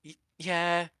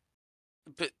yeah.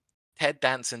 But Ted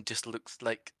Danson just looks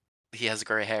like he has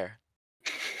grey hair.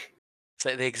 It's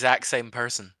like the exact same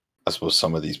person. I suppose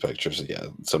some of these pictures, yeah,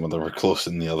 some of them are closer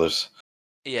than the others.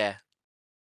 Yeah.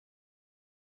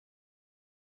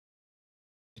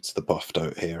 It's the buffed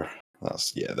out hair.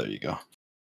 Yeah, there you go.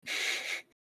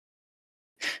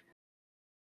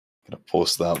 Gonna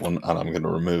post that one, and I'm gonna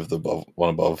remove the one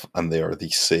above, and they are the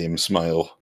same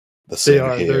smile, the They same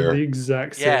are. They're the hair.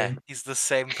 exact Yeah, same. he's the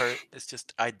same it's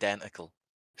just identical.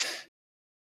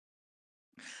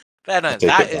 But I no, take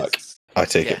that it back. is I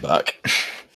take yeah. it back.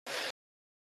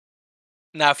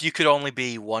 Now if you could only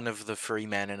be one of the three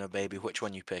men and a baby, which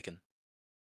one you picking?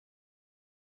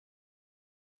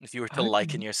 If you were to I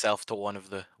liken yourself to one of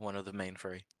the main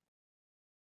three.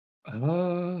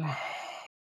 uh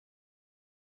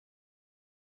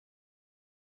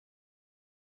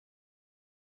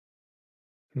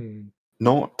hmm.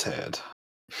 Not Ted.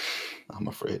 I'm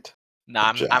afraid.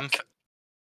 Nah, Or I'm Jack.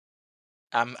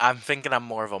 I'm thinking I'm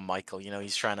more of a Michael. You know,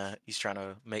 he's trying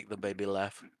to make the baby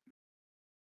laugh.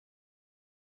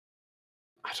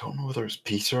 I don't know whether it's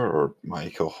Peter or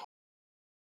Michael.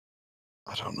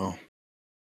 I don't know.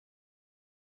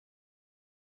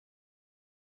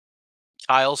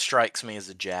 Kyle strikes me as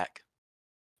a Jack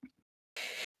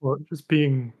Well, just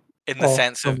being in the off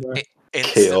sense of somewhere.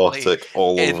 instantly, Chaotic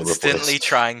all over the instantly place.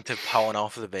 trying to pawn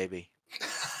off the baby.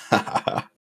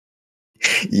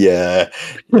 Yeah,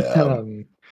 yeah.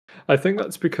 I think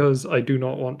that's because I do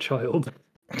not want child.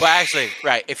 Well, actually,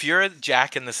 right. If you're a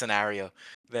Jack in the scenario,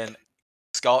 then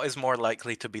Scott is more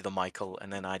likely to be the Michael,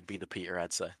 and then I'd be the Peter.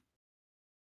 I'd say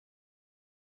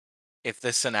if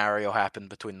this scenario happened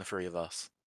between the three of us.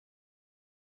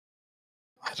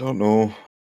 I don't know.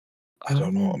 I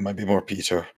don't know. It might be more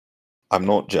Peter. I'm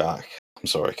not Jack. I'm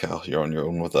sorry, Cal. You're on your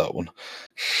own with that one.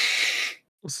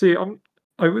 See,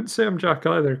 I wouldn't say I'm Jack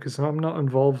either because I'm not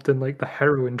involved in like the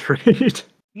heroin trade.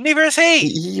 Neither is he.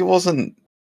 He wasn't.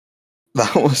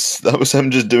 That was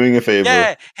him just doing a favor.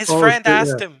 Yeah, his Oh friend shit,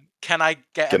 asked yeah. him, "Can I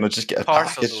get Can a I just get a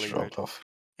parcel package delivered?" dropped off?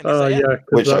 And he's like, "Yeah." Yeah, because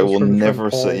Which that I was will from friend never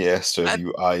say Paul. yes to if And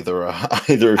you either of and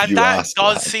you that ask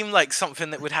does that. seem like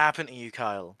something that would happen to you,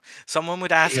 Kyle. Someone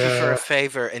would ask you for Yeah, a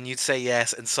favor, and you'd say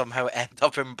yes, and somehow end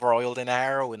up embroiled in a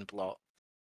heroin plot.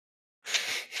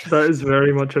 that is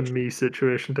very much a me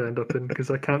situation to end up in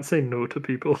because I can't say no to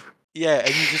people. Yeah, and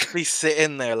you just be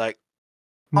sitting there like,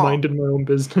 "Huh." Minding my own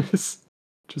business.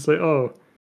 Just like, oh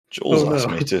Jules asked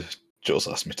no. me to. Jules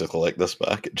asked me to collect this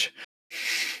package.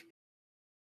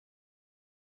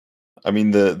 I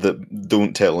mean, the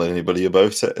don't tell anybody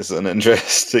about it is an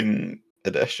interesting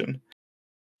addition.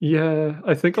 Yeah,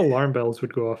 I think alarm bells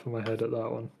would go off in my head at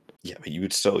that one. Yeah, but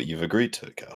you've agreed to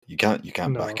it, Cal. You can't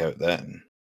back No. out then.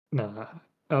 Nah.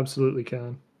 Absolutely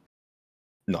can.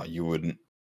 No, you wouldn't.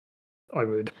 I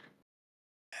would.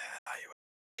 Ah, you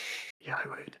would. Yeah, I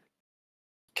would.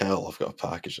 Cal, I've got a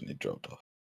package I need dropped off.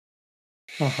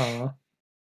 Uh-huh.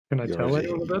 Can I You tell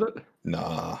anyone already. about it?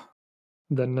 Nah.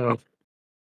 Then no.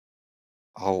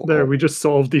 I'll There, I'll we just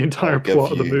solved the I'll entire give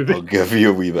plot of the you I'll movie. give you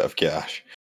a wee bit of cash.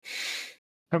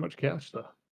 How much cash though?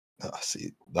 Ah,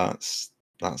 see, that's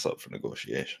up for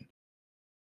negotiation.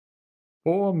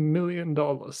 $4 million.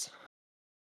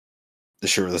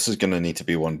 Sure, this is going to need to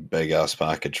be one big ass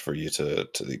package for you to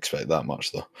expect that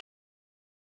much, though.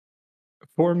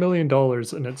 $4 million,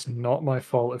 and it's not my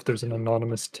fault if there's an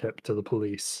anonymous tip to the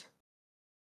police.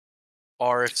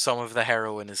 Or if some of the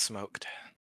heroin is smoked.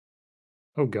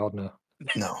 Oh god, no.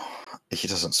 No, he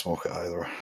doesn't smoke it either.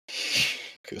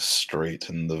 Goes straight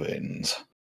in the veins.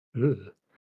 Ugh.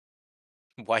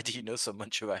 Why do you know so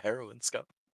much about heroin, Scott?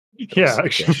 Don't Yeah, ask these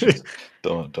actually. questions.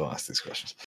 Don't ask these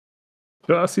questions.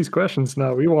 Don't ask these questions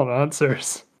now. We want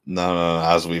answers. No.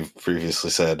 As we've previously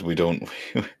said, we don't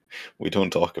we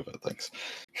don't talk about things.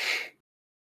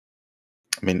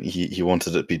 I mean, he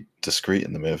wanted it to be discreet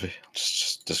in the movie.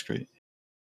 Just discreet.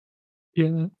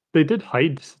 Yeah. They did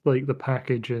hide like the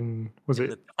package in was In it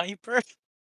the diaper?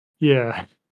 yeah.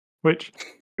 Which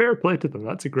fair play to them.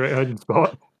 That's a great hiding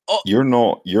spot. Oh, You're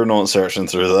not searching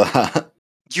through that.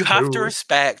 you have to No.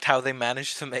 respect how they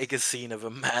managed to make a scene of a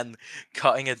man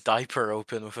cutting a diaper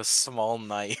open with a small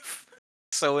knife.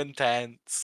 So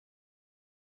intense.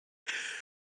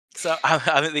 So I'm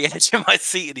at the edge of my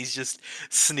seat and he's just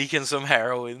sneaking some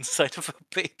heroin inside of a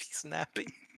baby's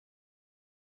nappy.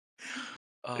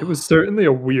 It was Oh, certainly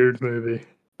a weird movie,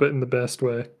 but in the best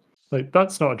way. Like,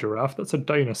 that's not a giraffe, that's a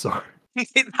dinosaur.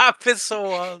 that was so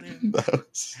wild, yeah.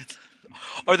 That's-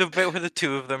 Or the bit where the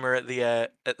two of them are at the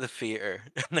theater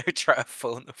and they're trying to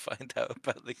phone to find out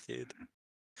about the kid,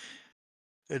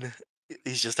 and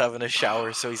he's just having a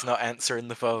shower, so he's not answering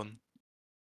the phone.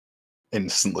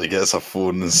 Instantly gets a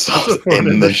phone That's a installed phone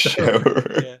in in the the shower.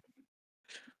 shower. Yeah.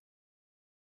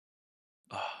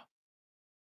 Oh,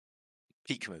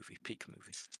 peak movie, peak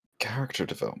movie. Character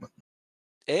development.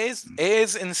 It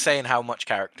is insane how much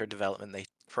character development they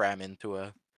cram into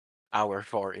a hour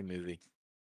 40 movie.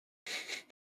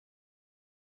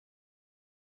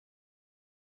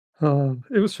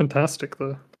 It was fantastic,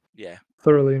 though. Yeah.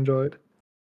 Thoroughly enjoyed.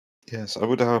 Yes, I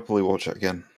would happily watch it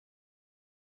again.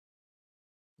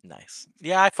 Nice.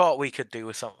 Yeah, I thought we could do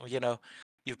with something.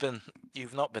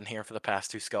 You've not been here for the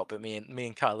past two, Scott, but me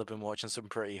and Kyle have been watching some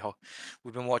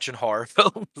we've been watching horror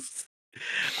films.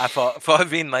 I thought it'd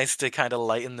be nice to kind of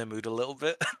lighten the mood a little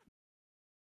bit.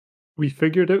 We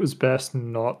figured it was best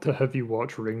not to have you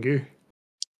watch Ringu.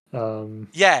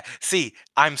 Yeah, see,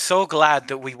 I'm so glad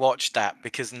that we watched that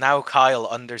because now Kyle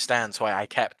understands why I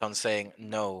kept on saying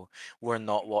no, we're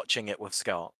not watching it with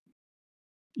Scott.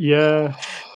 Yeah.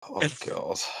 Oh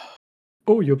god.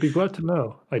 Oh, you'll be glad to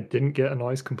know I didn't get a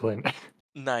noise complaint.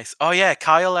 Nice. Oh yeah,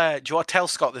 Kyle, do you want to tell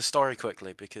Scott this story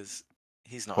quickly because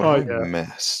he's not What have Oh, here. I yeah.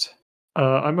 missed?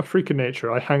 I'm a freak of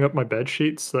nature. I hang up my bed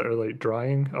sheets that are, like,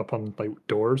 drying up on, like,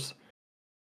 doors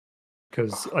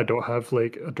because I don't have,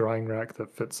 like, a drying rack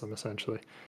that fits them, essentially.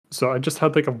 So I just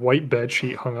had, like, a white bed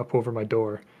sheet hung up over my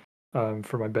door,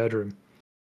 for my bedroom.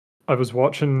 I was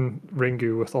watching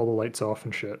Ringu with all the lights off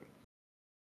and shit.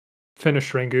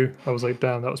 Finished Ringu. I was like,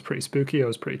 damn, that was pretty spooky. I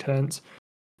was pretty tense.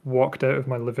 Walked out of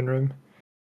my living room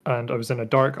and I was in a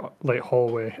dark, like,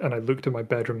 hallway and I looked at my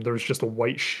bedroom. There was just a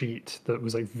white sheet that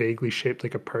was, like, vaguely shaped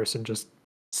like a person just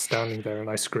standing there and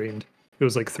I screamed. It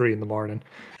was like 3 in the morning.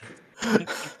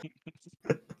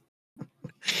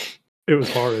 It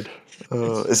was horrid.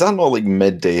 Is that not like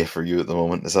midday for you at the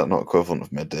moment? Is that not equivalent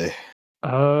of midday?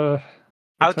 What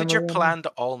How time did are your we on now? planned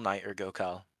all-nighter go,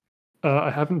 Carl?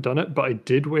 I haven't done it, but I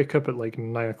did wake up at like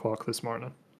 9 o'clock this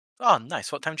morning. Oh,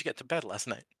 nice. What time did you get to bed last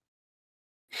night?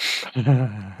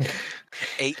 it,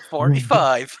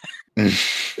 8:45.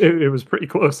 it was pretty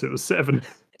close. It was 7.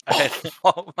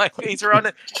 Oh my, he's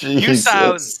running. You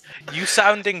sound Jesus. you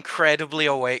sound incredibly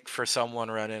awake for someone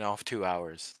running off 2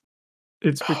 hours.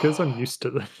 It's because I'm used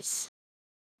to this,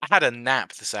 I had a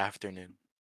nap this afternoon.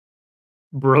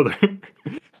 brother.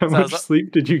 How So I was much up,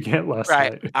 sleep did you get last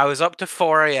right. night? I was up to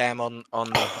 4 a.m. on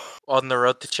the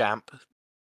road to champ.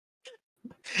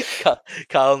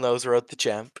 Kyle knows road to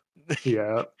champ.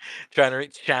 Yeah. Trying to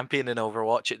reach champion in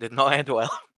Overwatch. It did not end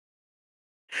well.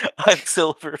 I'm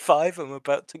silver 5. I'm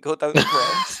about to go down to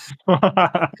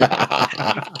bronze.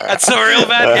 That's some real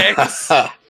bad games.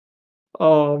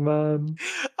 Oh man.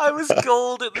 I was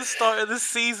gold at the start of the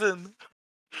season.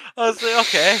 I was like,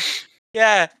 okay,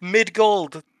 yeah, mid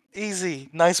gold, easy,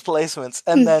 nice placements,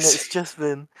 and then it's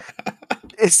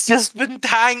just been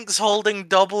tanks holding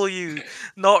W,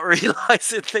 not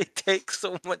realizing they take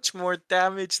so much more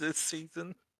damage this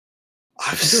season.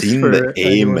 I've Just seen the for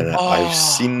aim in anyone it. I've Oh,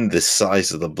 seen the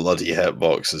size of the bloody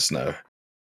hitboxes now.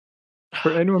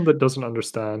 for anyone that doesn't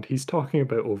understand, he's talking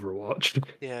about Overwatch.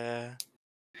 yeah.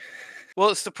 Well,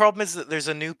 it's the problem is that there's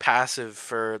a new passive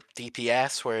for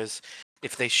DPS, whereas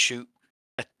if they shoot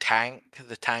a tank,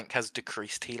 the tank has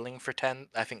decreased healing for 10,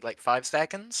 I think like 5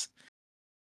 seconds.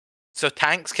 So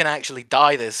tanks can actually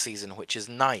die this season, which is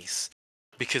nice,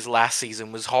 because last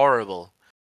season was horrible,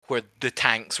 where the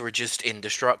tanks were just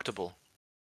indestructible.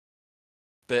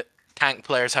 But tank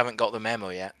players haven't got the memo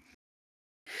yet.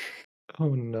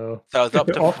 Oh no. So I was If up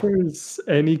it to offers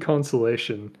any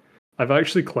consolation, I've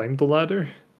actually climbed the ladder.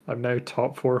 I'm now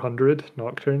top 400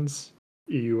 Nocturnes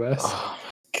EUS, Oh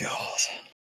my god.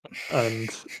 and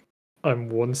I'm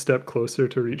one step closer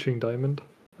to reaching Diamond.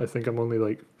 I think I'm only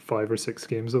like 5 or 6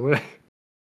 games away.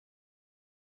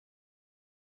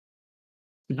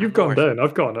 You've and the gone worst down,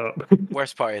 I've gone up.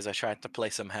 worst part is I tried to play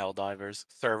some Helldivers.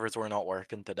 Servers were not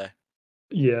working today.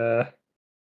 Yeah.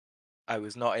 I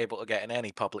was not able to get in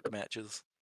any public matches.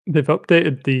 They've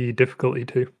updated the difficulty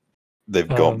too. They've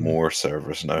got Um, more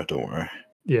servers now, don't worry.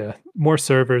 yeah, more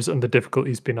servers and the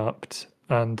difficulty's been upped,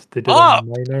 and they did a Up!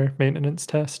 minor maintenance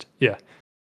test. Yeah.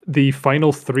 The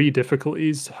final 3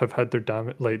 difficulties have had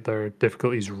their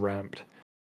difficulties ramped.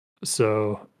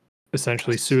 So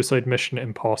essentially That's, Suicide Mission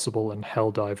Impossible and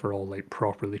Helldive are all like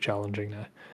properly challenging now.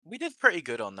 We did pretty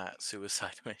good on that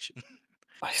suicide mission.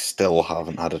 I still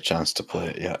haven't had a chance to play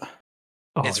it yet.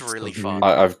 Oh, It's it's so really good. fun.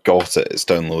 I've got it, it's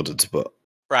downloaded, but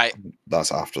Right.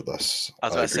 that's after this. I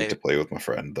was I about to agreed say, to play with my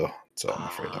friend though, so I'm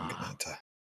afraid I'm gonna need to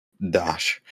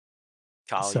dash.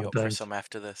 Carl, you up for Sometimes some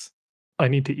after this? I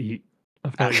need to eat.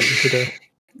 I've not eaten today.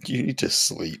 You need to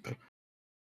sleep.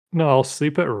 No, I'll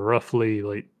sleep at roughly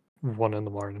like 1 in the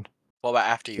morning. What about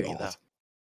after you eat, God.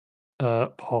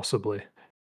 though? Possibly.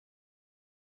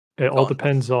 It all Got a,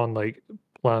 depends on like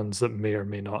plans that may or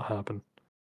may not happen.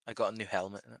 I got a new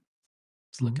helmet in it.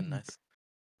 It's looking Mm. nice.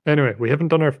 Anyway, we haven't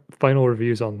done our final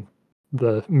reviews on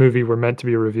the movie we're meant to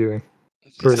be reviewing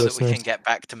for So that we can listeners. get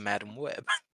back to Madam Web.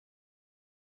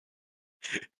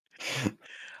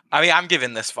 I mean, I'm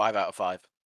giving this 5 out of 5.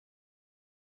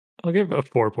 I'll give it a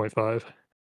 4.5.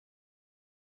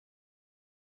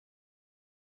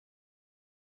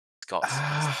 Scott's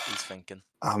he's thinking.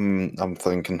 I'm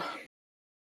thinking.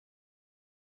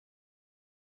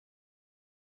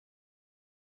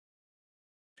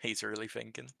 He's really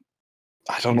thinking.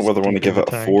 I don't know He's whether I want to deep in give the it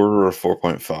a tank. 4 or a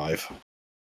 4.5.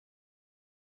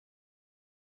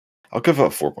 I'll give it a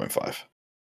 4.5.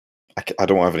 I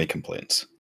don't have any complaints.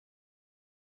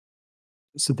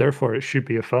 So therefore it should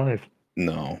be a 5.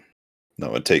 No.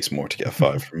 No, it takes more to get a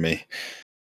 5 from me.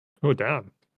 Oh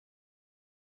damn.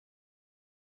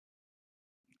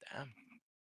 Damn.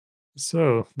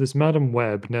 So this Madam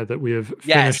Web, now that we have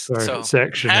Yes. finished our So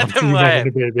section on Madam T-Man and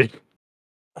Web. the Baby.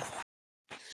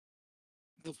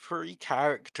 The 3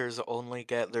 characters only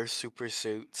get their super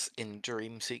suits in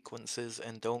dream sequences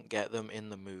and don't get them in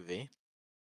the movie.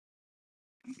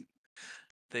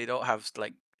 They don't have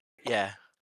like, yeah.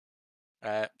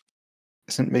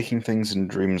 Isn't making things in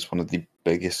dreams one of the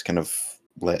biggest kind of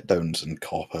letdowns and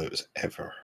cop-outs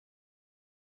ever?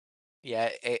 Yeah,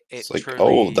 it It's like, oh,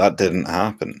 truly. that didn't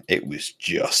happen. It was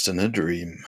just in a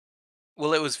dream.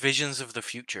 Well, it was visions of the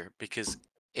future because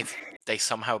if they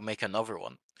somehow make another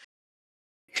one,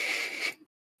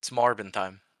 it's Morbin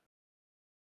time.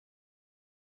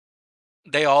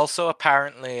 They also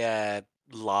apparently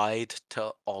lied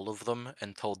to all of them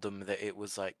and told them that it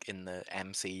was like in the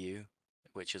MCU,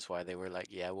 which is why they were like,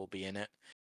 "Yeah, we'll be in it."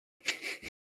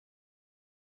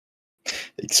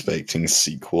 expecting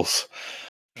sequels.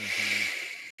 Mhm.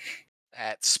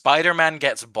 Spider-Man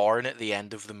gets born at the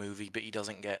end of the movie, but he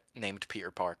doesn't get named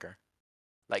Peter Parker.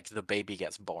 Like, the baby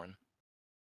gets born.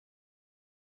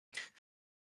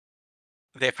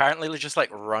 They apparently just, like,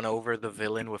 run over the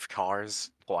villain with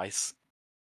cars twice.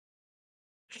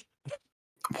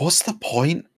 What's the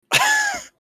point?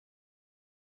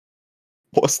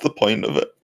 What's the point of it?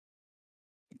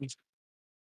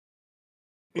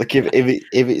 Like if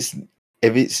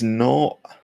it's not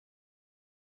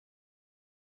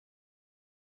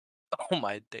Oh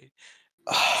my day.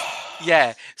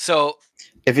 Yeah, so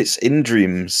if it's in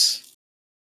dreams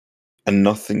and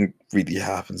nothing really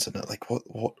happens in it, like what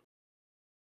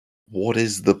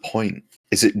is the point?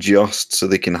 Is it just so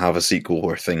they can have a sequel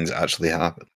where things actually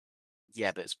happen?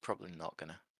 yeah, but it's probably not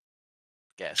gonna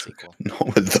get a sequel.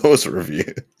 Not with those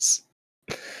reviews.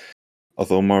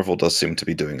 Although Marvel does seem to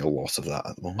be doing a lot of that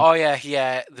at the moment. Oh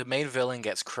yeah, the main villain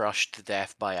gets crushed to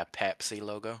death by a Pepsi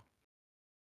logo.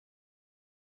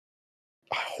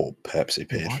 I hope Pepsi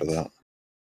paid for What? that.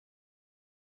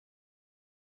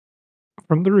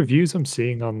 From the reviews I'm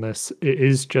seeing on this, it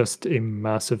is just a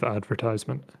massive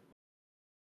advertisement.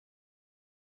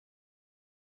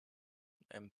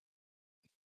 Um,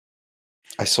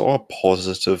 I saw a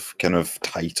positive kind of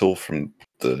title from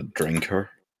the drinker,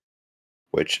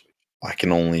 which I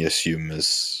can only assume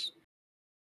is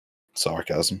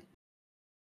sarcasm.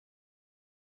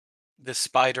 the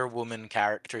Spider-Woman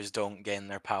characters don't gain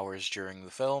their powers during the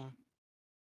film.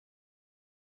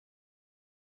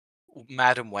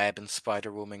 Madam Web and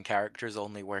Spider-Woman characters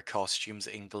only wear costumes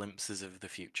in glimpses of the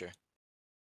future.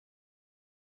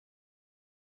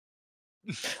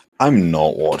 I'm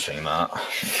not watching that.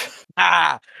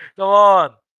 Ah, come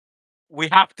on! We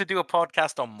have to do a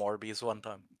podcast on Morbius one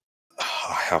time.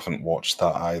 I haven't watched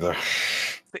that either.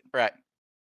 Right.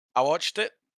 I watched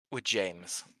it with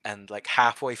James, and like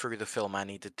halfway through the film, I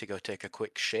needed to go take a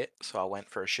quick shit, so I went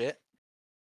for a shit.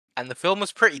 And the film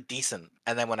was pretty decent,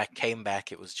 and then when I came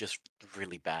back, it was just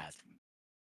really bad.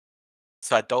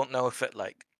 So I don't know if it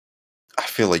like. I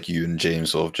feel like you and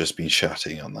James will have just been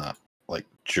chatting on that, like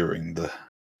during the.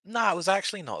 Nah, it was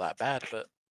actually not that bad, but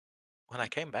when I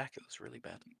came back, it was really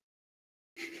bad.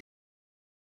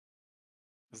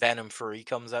 Venom 3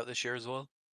 comes out this year as well.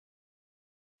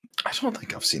 I don't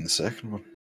think I've seen the second one.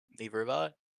 Neither have I.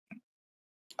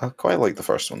 I quite like the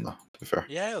first one though. To be fair.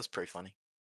 Yeah, it was pretty funny.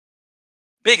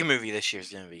 Big movie this year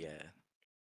is gonna be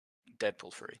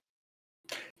Deadpool 3.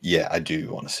 Yeah, I do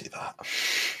want to see that.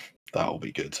 That'll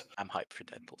be good. I'm hyped for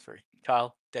Deadpool 3.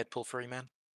 Kyle, Deadpool 3, man.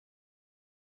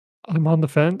 I'm on the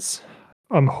fence.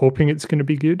 I'm hoping it's going to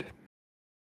be good,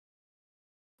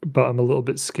 but I'm a little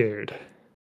bit scared.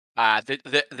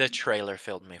 The trailer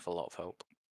filled me with a lot of hope.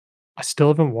 I still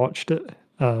haven't watched it.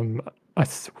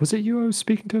 Was it you I was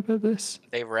speaking to about this?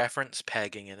 They reference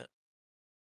pegging in it.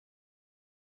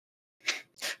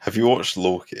 Have you watched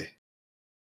Loki?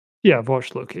 Yeah, I've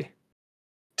watched Loki.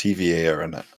 TVA are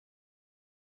in it.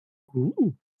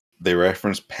 Ooh. They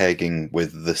reference pegging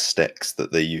with the sticks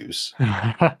that they use.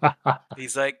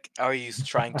 He's like, "Are you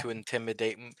trying to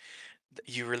intimidate me?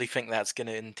 You really think that's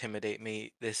gonna intimidate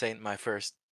me? This ain't my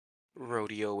first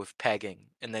rodeo with pegging."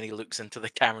 And then he looks into the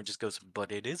camera and just goes,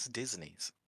 "But it is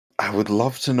Disney's." I would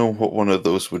love to know what one of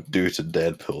those would do to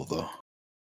Deadpool, though.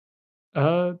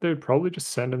 They'd probably just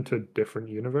send him to a different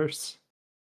universe,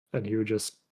 and he would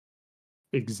just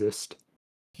exist.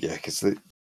 Yeah, because they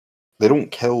don't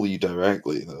kill you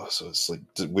directly, though. So it's like,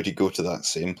 would you go to that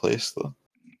same place, though?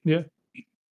 Yeah.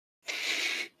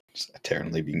 Just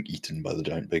eternally being eaten by the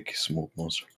giant big smoke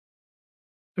monster.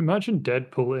 Imagine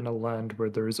Deadpool in a land where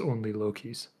there is only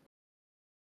Lokis.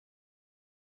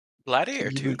 Gladiator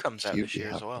He 2 would comes out cute this be year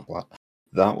as having well.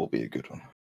 that will be a good one,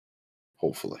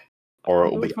 hopefully. I Or don't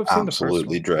it'll know be if I've seen the first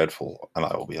absolutely one. dreadful, and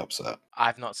I will be upset.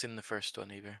 I've not seen the first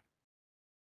one either.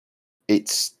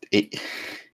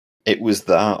 It was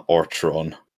that or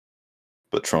Tron,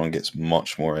 but Tron gets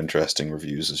much more interesting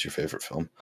reviews as your favorite film.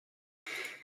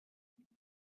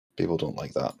 People don't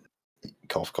like that.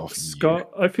 Cough, cough, you. Scott,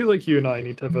 I feel like you and I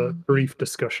need to have a brief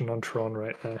discussion on Tron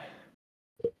right now.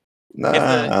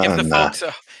 Give the Nah. folks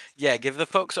give the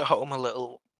folks at home a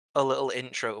little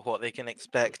intro of what they can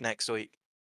expect next week.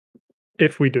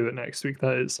 If we do it next week,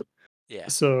 that is. Yeah.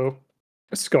 So,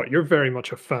 Scott, you're very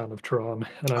much a fan of Tron,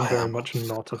 and I'm I very am much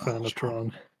not a fan of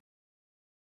Tron. Tron.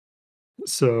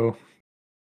 So,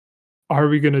 are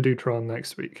we going to do Tron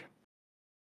next week?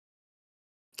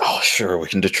 Oh, sure, we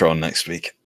can do Tron next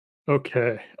week.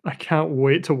 Okay. I can't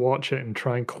wait to watch it and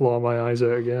try and claw my eyes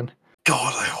out again.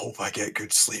 God, I hope I get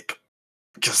good sleep,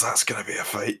 because that's going to be a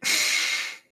fight.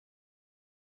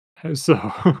 How so?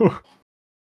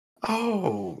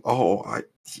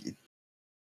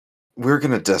 We're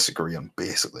gonna disagree on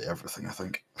basically everything, I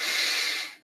think.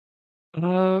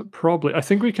 Probably. I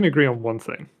think we can agree on one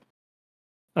thing.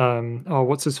 Oh,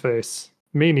 what's his face?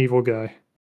 Main evil guy.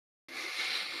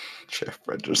 Jeff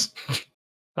Bridges.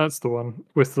 That's the one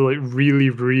with the like really,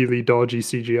 really dodgy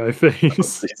CGI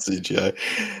face. CGI.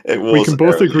 It We was can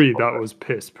both early. agree that was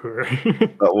piss poor.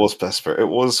 That was Vesper. It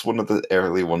was one of the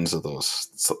early ones of those.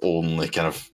 It's the only kind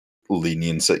of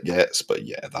lenience it gets, but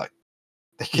yeah, that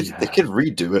they Yeah, could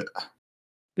redo it.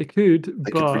 they could,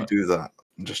 They could but redo that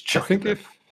and just I chuck it think in.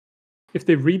 if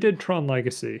they redid Tron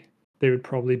Legacy, they would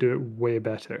probably do it way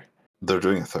better. They're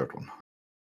doing a third one.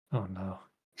 Oh no.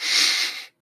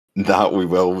 That we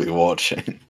will be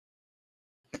watching.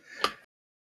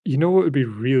 You know what would be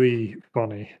really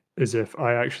funny is if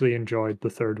I actually enjoyed the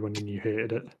third one and you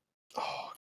hated it. Oh,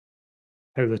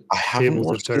 How the I haven't tables have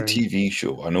watched the turned. TV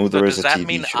show. I know So there is does a that TV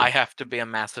mean show. I have to be a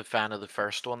massive fan of the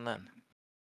first one then?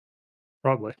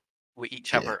 Probably. We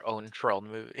each have Yeah. our own Tron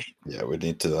movie. Yeah, we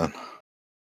need to then.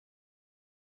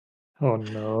 Oh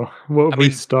no. What I have we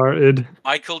mean, started?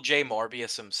 Michael J.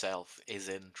 Morbius himself is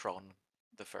in Tron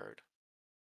the Third.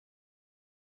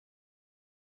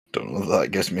 Don't know if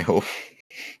that gives me hope.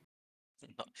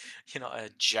 You're not a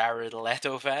Jared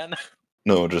Leto fan?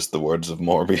 No, just the words of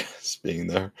Morbius being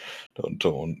there. Don't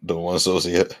want to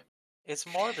associate. It's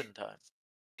Morbin time.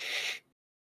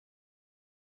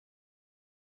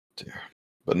 Dear.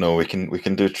 But no, we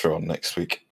can do Tron next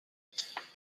week.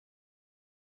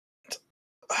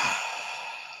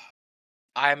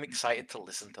 I'm excited to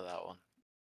listen to that one.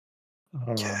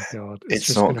 Oh god. It's It's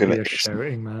just not gonna be gonna a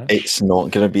shouting match. it's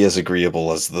not gonna be as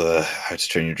agreeable as the How to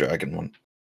Train Your Dragon one.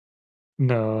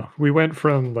 No. We went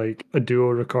from like a duo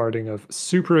recording of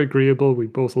super agreeable, we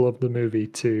both love the movie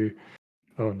to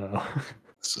oh no.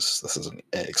 This is an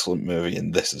excellent movie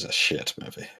and this is a shit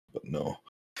movie. But no.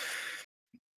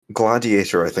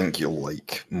 Gladiator I think you'll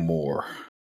like more.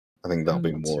 I think that'll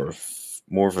be Let's see.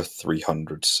 more of a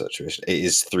 300 situation. It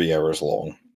is 3 hours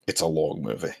long. It's a long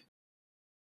movie.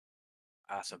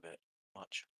 That's a bit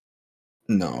much.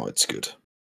 No, it's good.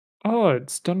 Oh,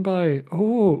 it's done by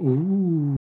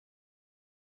ooh.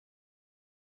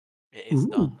 It is Ooh.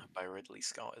 done by Ridley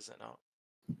Scott, is it not?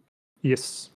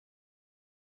 Yes.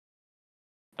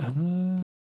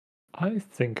 I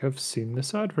think I've seen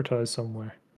this advertised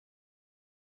somewhere.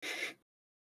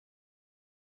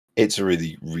 It's a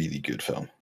really, really good film.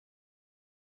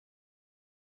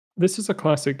 This is a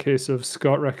classic case of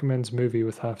Scott recommends movie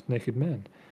with half naked men.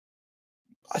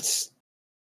 It's,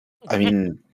 I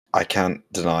mean, I can't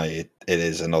deny it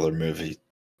is another movie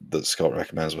that Scott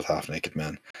recommends with half naked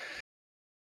men.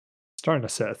 Starting to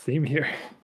set a theme here.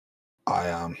 I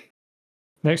am.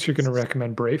 Next, you're going to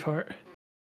recommend Braveheart.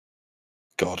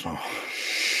 God, no.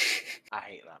 I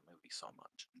hate that movie so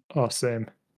much. Oh, same.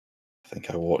 I think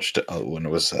I watched it when I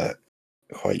was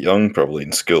quite young, probably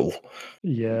in school.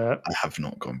 Yeah. I have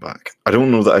not gone back. I don't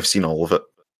know that I've seen all of it.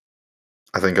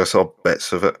 I think I saw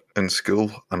bits of it in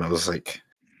school, and I was like,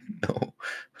 no,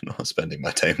 I'm not spending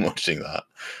my time watching that.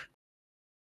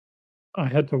 I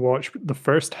had to watch the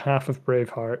first half of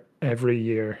Braveheart every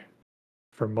year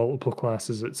for multiple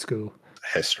classes at school.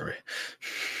 History.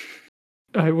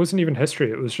 It wasn't even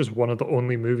history, it was just one of the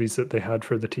only movies that they had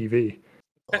for the TV.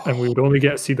 And we Oh, would only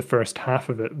get to see the first half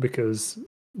of it because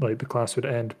like the class would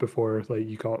end before like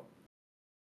you got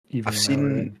even I've an hour seen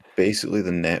in. basically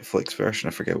the Netflix version.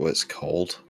 I forget what it's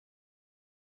called.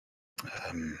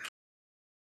 Um,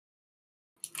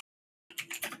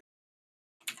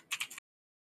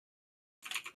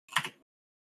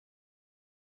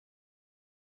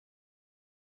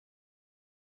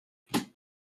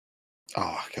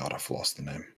 oh God, I've lost the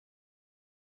name.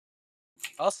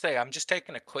 I'll say I'm just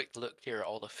taking a quick look here at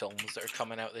all the films that are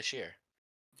coming out this year,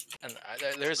 and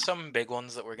there's some big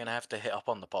ones that we're gonna have to hit up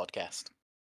on the podcast.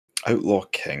 Outlaw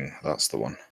King. That's the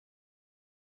one.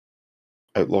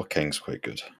 Outlaw King's quite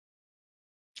good.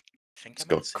 I think It's I might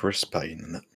have got seen Chris that one. Pine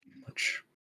in it, which,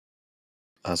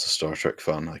 as a Star Trek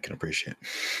fan, I can appreciate.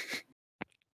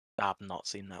 I've not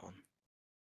seen that one.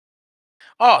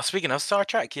 Oh, speaking of Star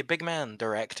Trek, you big man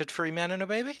directed Three Men and a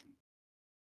Baby.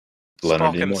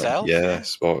 Leonard Spock Nimoy. himself, Yeah, yeah,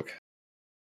 Spock.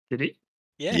 Did he?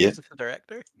 yeah, Yeah. he's the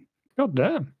director. God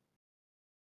damn.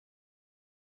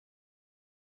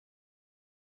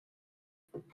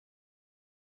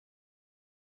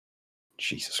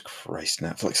 Jesus Christ,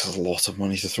 Netflix has a lot of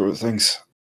money to throw at things.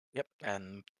 Yep,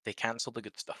 and they cancel the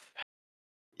good stuff.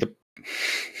 Yep.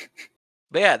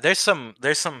 But yeah, there's some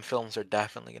films are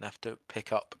definitely gonna have to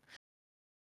pick up,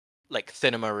 like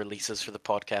cinema releases for the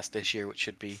podcast this year, which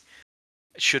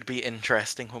should be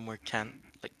interesting when we can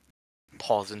like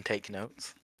pause and take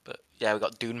notes. But yeah, we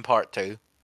got Dune Part 2.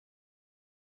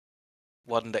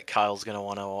 One that Kyle's gonna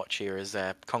want to watch here is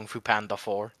Kung Fu Panda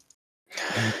 4.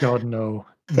 Oh God, no,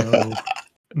 no,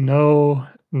 no,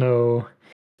 no,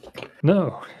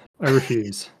 no! I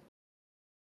refuse.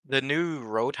 The new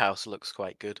Roadhouse looks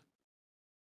quite good.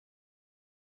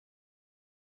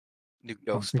 New I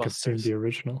don't think I've seen Ghostbusters. the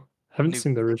original. Haven't New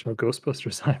seen the original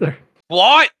Ghostbusters either.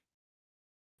 what?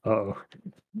 Oh,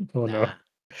 oh no. Nah.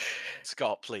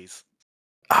 Scott, please.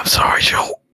 I'm sorry,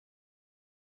 Joel.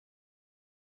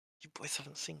 You boys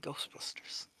haven't seen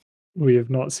Ghostbusters. We have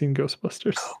not seen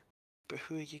Ghostbusters. But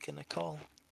who are you gonna call?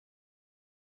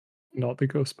 Not the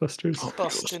Ghostbusters. Oh,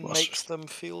 Bustin' makes Ghostbusters. them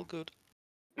feel good.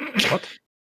 What?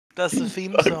 That's the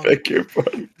theme I song. beg your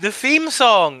pardon. The theme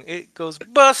song. It goes,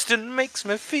 Bustin' makes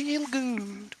me feel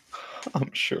good.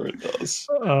 I'm sure it does.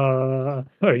 Are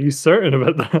you certain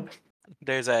about that?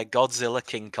 There's a Godzilla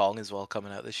King Kong as well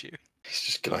coming out this year.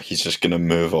 He's just gonna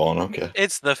move on. Okay.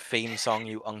 It's the theme song,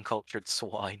 you uncultured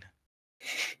swine.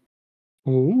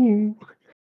 Ooh.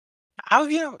 How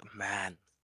have you man?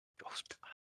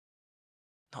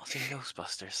 Not seen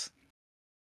Ghostbusters.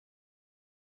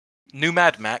 New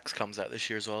Mad Max comes out this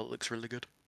year as well. It looks really good.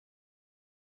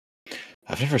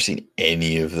 I've never seen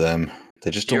any of them. They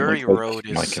just don't Fury look Road like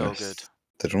is my so kind of. good.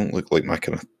 They don't look like my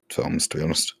kind of films, to be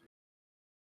honest.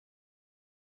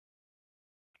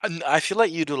 And I feel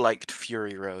like you do liked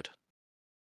Fury Road.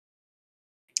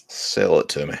 Sell it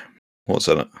to me. What's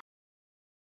in it?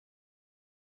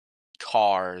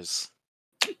 Cars.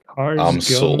 Cars, I'm guns,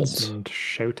 sold. and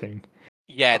shouting.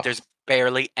 Yeah, Oh. there's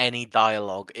barely any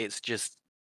dialogue. It's just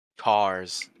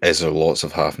cars. Is there lots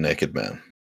of half-naked men?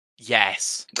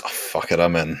 Yes, Oh, fuck it,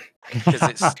 I'm in. because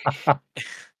it's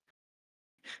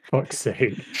Fuck's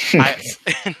sake.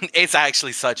 it's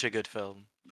actually such a good film.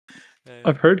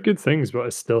 I've heard good things, but I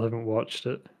still haven't watched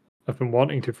it. I've been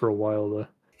wanting to for a while though.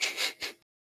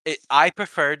 I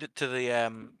preferred it to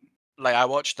the like I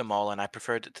watched them all and I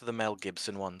preferred it to the Mel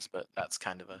Gibson ones, but that's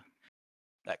kind of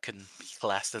that can be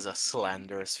classed as a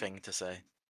slanderous thing to say.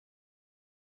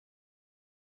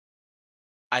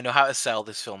 I know how to sell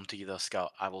this film to you though,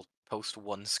 Scott. I will post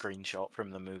one screenshot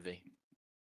from the movie.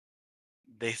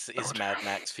 This is God. Mad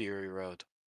Max Fury Road.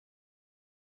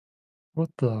 What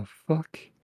the fuck?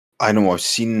 I know, I've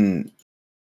seen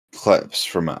clips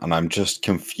from it, and I'm just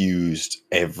confused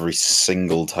every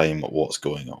single time at what's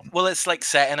going on. Well, it's like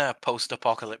set in a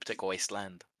post-apocalyptic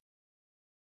wasteland.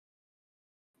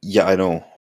 Yeah, I know.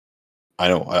 I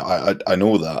know. I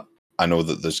know that. I know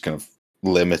that there's kind of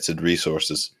limited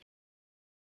resources.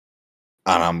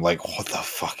 And I'm like, what the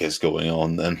fuck is going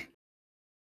on then?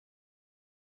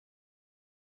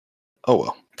 Oh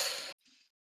well.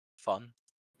 Fun.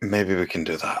 Maybe we can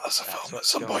do that as a That's film at what's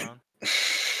some going point.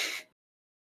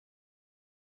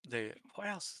 on. What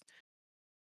else?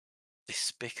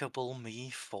 Despicable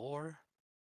Me 4?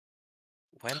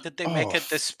 When did they make Oh, a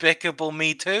Despicable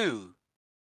Me 2?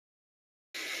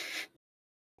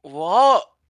 What?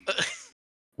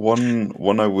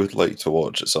 one I would like to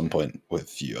watch at some point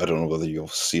with you. I don't know whether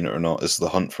you've seen it or not. Is The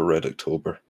Hunt for Red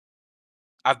October.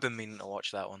 I've been meaning to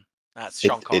watch that one. That's It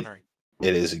Sean it Connery.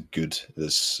 it is good.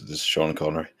 This Sean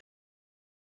Connery.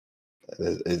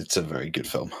 It's a very good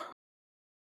film.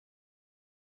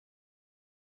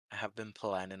 I have been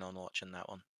planning on watching that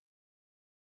one.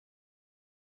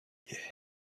 Yeah.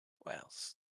 What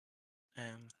else?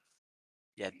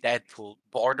 Yeah, Deadpool.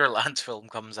 Borderlands film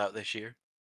comes out this year.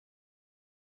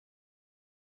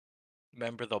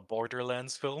 Remember the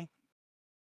Borderlands film?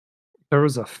 There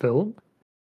was a film?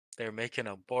 They're making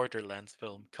a Borderlands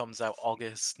film. Comes out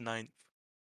August 9th.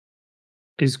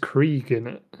 Is Krieg in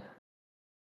it?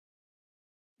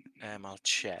 I'll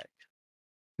check.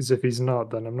 Because if he's not,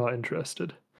 then I'm not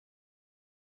interested.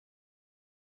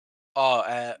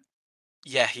 Oh,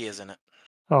 yeah, he is in it.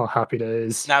 Oh, happy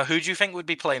days. Now, who do you think would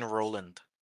be playing Roland?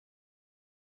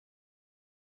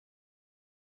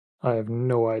 I have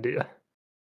no idea.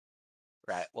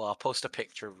 Right, well, I'll post a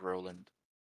picture of Roland.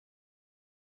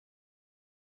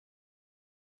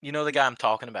 You know the guy I'm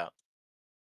talking about?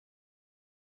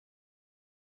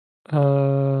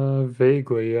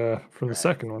 Vaguely, yeah, from the Right.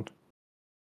 second one.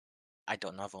 I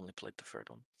don't know, I've only played the third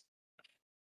one.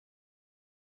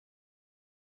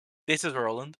 This is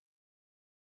Roland.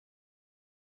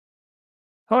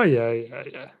 Oh, yeah, yeah,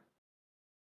 yeah.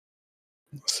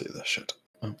 Let's see this shit.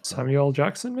 Oh, Samuel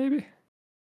Jackson, maybe?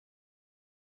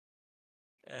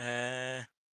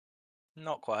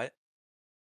 Not quite.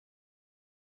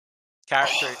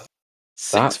 Character oh,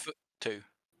 6'2".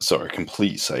 sorry,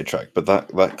 complete sidetrack. But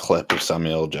that clip of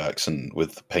Samuel L. Jackson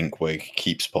with the pink wig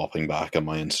keeps popping back on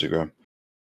my Instagram.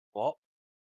 What?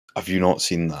 Have you not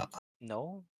seen that?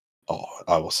 No. Oh,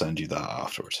 I will send you that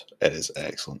afterwards. It is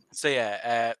excellent. So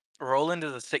yeah, Roland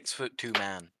is a 6'2"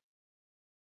 man,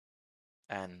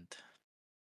 and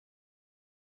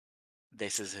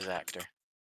this is his actor.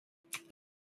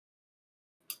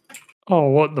 Oh,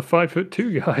 what, the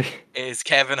 5'2" guy? It is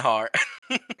Kevin Hart.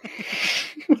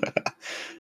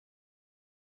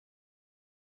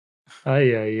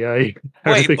 Ay, ay, ay.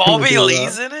 How are Wait, they gonna Bobby do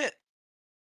Lee's that? in it?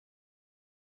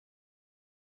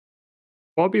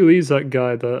 Bobby Lee's that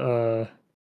guy that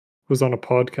was on a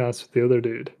podcast with the other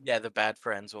dude. Yeah, the Bad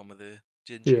Friends one with the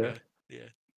ginger Yeah. guy. Yeah.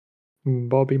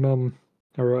 Bobby Mum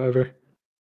or whatever.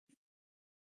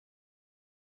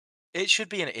 It should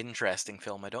be an interesting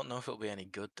film. I don't know if it'll be any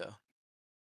good though.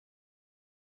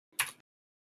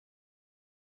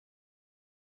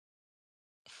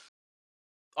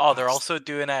 Oh, they're also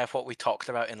doing what we talked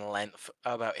about in length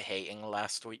about hating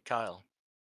last week, Kyle.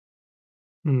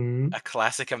 Mm. A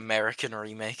classic American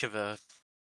remake of a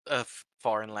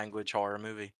foreign language horror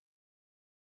movie.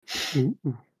 Ooh.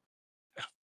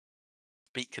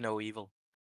 Speak no evil.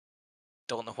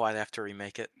 Don't know why they have to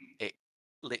remake it. It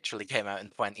literally came out in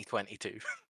 2022.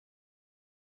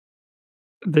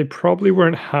 They probably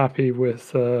weren't happy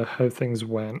with how things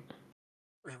went.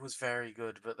 It was very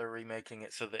good, but they're remaking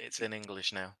it so that it's in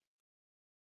English now.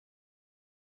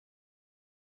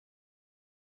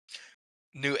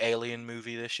 New Alien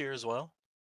movie this year as well.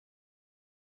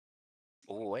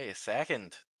 Oh, wait a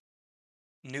second.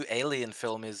 New Alien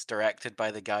film is directed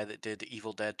by the guy that did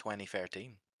Evil Dead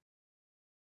 2013.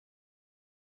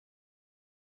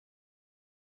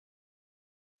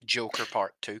 Joker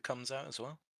Part 2 comes out as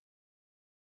well.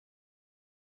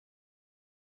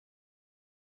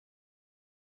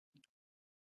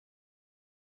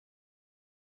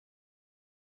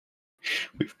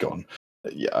 We've gone.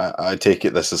 Yeah, I take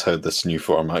it this is how this new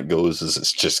format goes. Is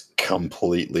it's just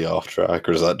completely off track,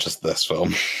 or is that just this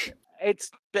film? It's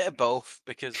a bit of both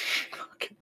because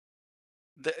Okay.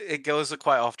 it goes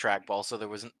quite off track, but also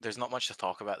there's not much to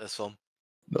talk about this film.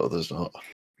 No, there's not.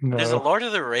 There's a No. Lord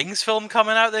of the Rings film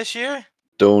coming out this year.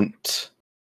 Don't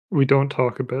We don't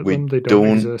talk about we them. They don't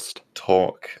don't exist.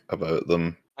 talk about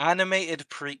them. Animated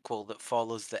prequel that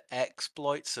follows the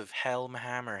exploits of Helm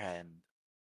Hammerhand.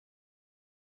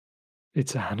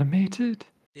 It's animated?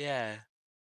 Yeah.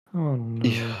 Oh no.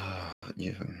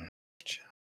 Yeah.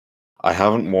 I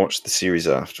haven't watched the series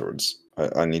afterwards.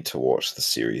 I need to watch the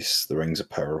series, The Rings of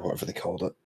Power, whatever they called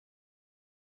it.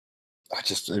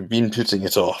 I've been putting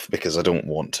it off because I don't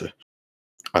want to.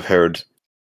 I've heard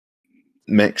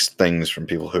mixed things from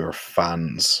people who are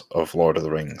fans of Lord of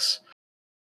the Rings,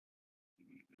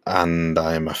 and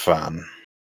I'm a fan.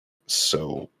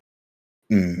 So,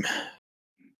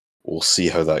 we'll see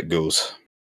how that goes.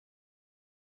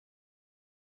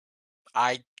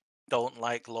 I don't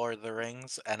like Lord of the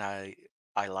Rings, and I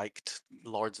liked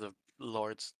Lords of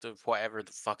whatever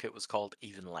the fuck it was called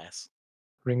even less.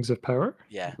 Rings of Power?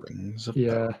 Yeah. Rings of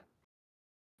Yeah. Power.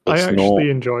 I It's not. actually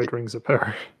enjoyed Rings of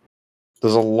Power.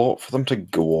 There's a lot for them to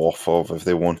go off of if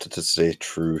they wanted to stay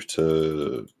true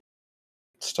to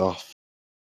stuff.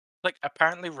 Like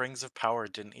apparently Rings of Power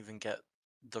didn't even get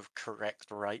the correct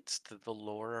rights to the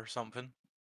lore or something.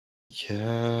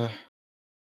 Yeah.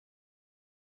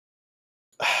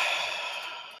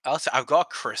 Also, I've got a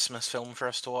Christmas film for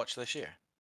us to watch this year.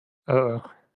 Oh.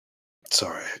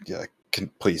 Sorry. Yeah.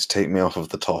 Please take me off of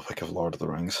the topic of Lord of the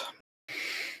Rings.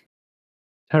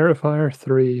 Terrifier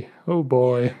 3. Oh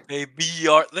boy. Yeah, baby,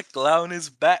 Art the Clown is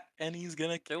back and he's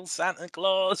gonna kill Santa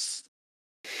Claus.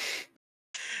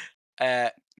 Uh,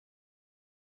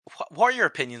 what are your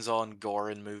opinions on gore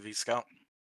in movies, Scott?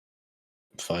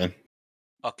 Fine.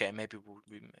 Okay, maybe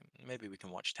we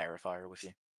can watch Terrifier with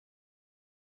you.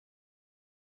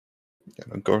 Yeah,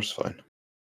 no, gore's fine.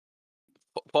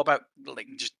 What about like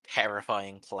just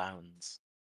terrifying clowns?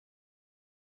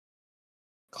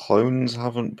 Clowns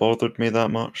haven't bothered me that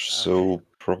much, Okay. so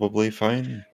probably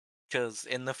fine. Because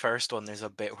in the first one, there's a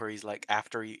bit where he's like,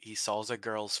 after he saws a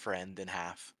girl's friend in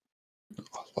half,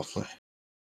 Oh, lovely.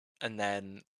 and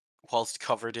then, whilst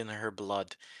covered in her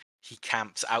blood, he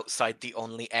camps outside the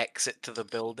only exit to the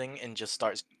building and just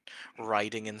starts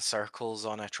riding in circles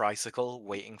on a tricycle,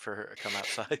 waiting for her to come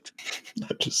outside.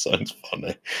 That just sounds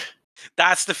funny.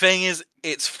 That's the thing is,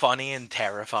 it's funny and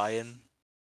terrifying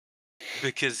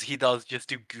because he does just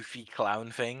do goofy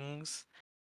clown things,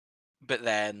 but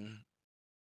then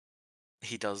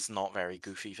he does not very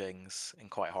goofy things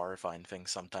and quite horrifying things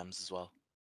sometimes as well.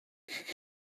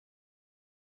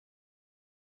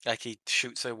 Like he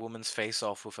shoots a woman's face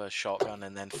off with a shotgun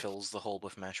and then fills the hole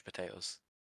with mashed potatoes.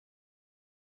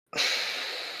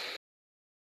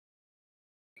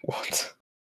 What?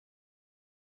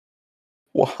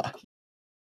 Why?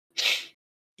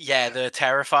 Yeah, the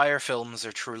Terrifier films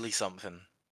are truly something.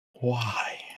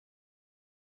 Why?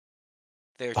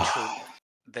 They're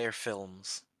they're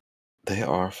films. They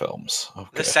are films. The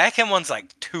Okay. second one's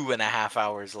like 2.5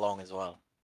 hours long as well.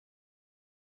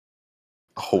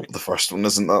 I hope the first one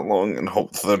isn't that long, and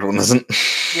hope the third one isn't.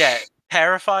 Yeah,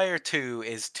 Terrifier 2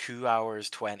 is 2 hours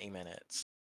 20 minutes.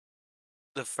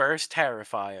 The first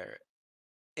Terrifier,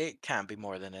 it can't be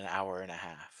more than an hour and a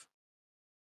half.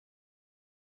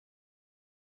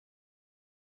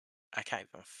 I can't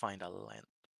even find a length.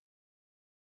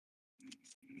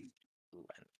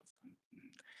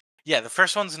 Yeah, the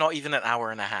first one's not even an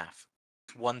hour and a half.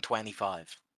 It's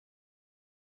 125.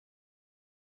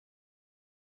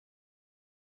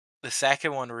 The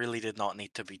second one really did not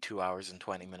need to be 2 hours and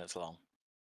 20 minutes long.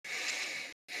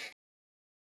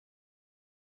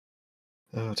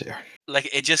 Oh dear. Like,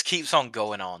 it just keeps on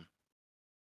going on.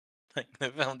 Like,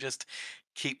 the film just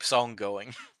keeps on going.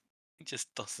 It just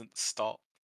doesn't stop.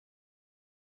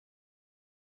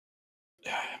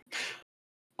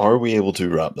 Are we able to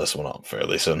wrap this one up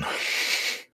fairly soon?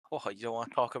 Oh, you don't want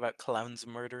to talk about clowns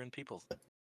murdering people?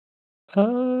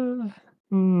 No.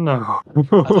 I was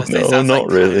gonna say, No,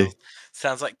 not really.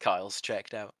 Sounds like Kyle's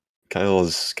checked out.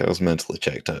 Kyle's mentally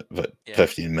checked out about Yeah.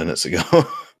 15 minutes ago.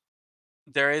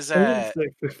 There is I wouldn't a. say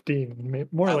 15,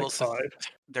 more I like will say 5.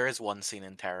 there is one scene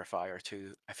in Terrifier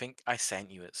 2. I think I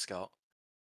sent you it, Scott,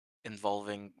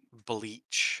 involving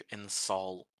bleach in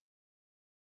salt.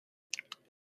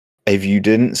 If you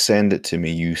didn't send it to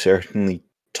me, you certainly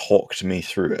talked me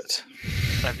through it.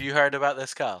 Have you heard about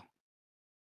this, Kyle?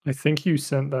 I think you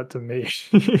sent that to me.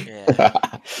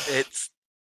 Yeah.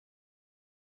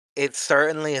 It's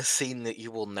certainly a scene that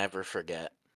you will never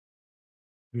forget.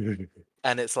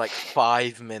 And it's like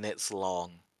 5 minutes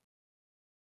long.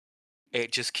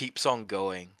 It just keeps on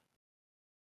going.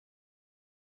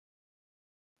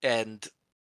 And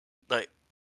like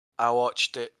I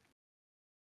watched it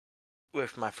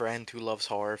with my friend who loves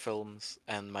horror films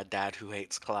and my dad who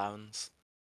hates clowns.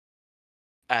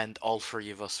 And all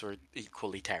three of us were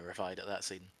equally terrified at that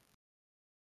scene.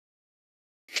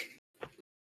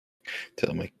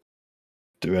 Tell me,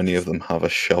 do any of them have a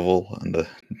shovel and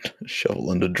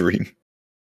a dream?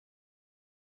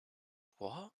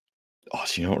 What? Oh,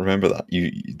 do you not remember that?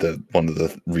 The one of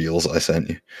the reels I sent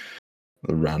you,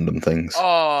 the random things.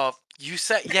 Oh, you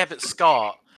said, yeah, but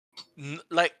Scott,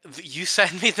 you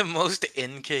sent me the most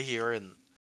incoherent.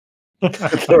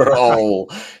 They're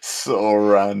all so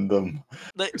random.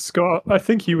 Like, Scott, I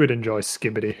think you would enjoy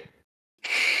Skibbity.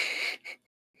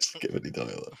 Skibbity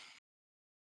toilet.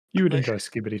 You would like, enjoy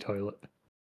Skibbity Toilet.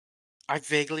 I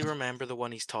vaguely remember the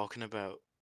one he's talking about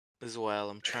as well.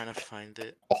 I'm trying to find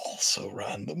it. All so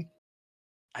random.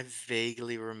 I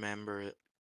vaguely remember it.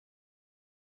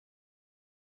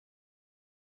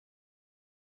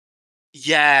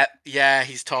 Yeah,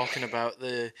 he's talking about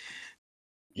the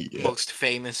Yeah. most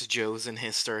famous Joes in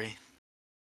history.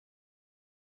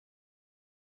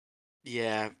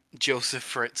 Yeah, Joseph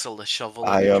Fritzl, a shovel in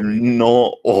I a dream. am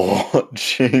not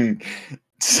watching.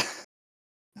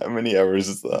 How many hours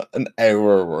is that? An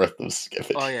hour worth of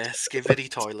Skibbity. Oh yeah, Skivity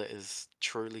Toilet is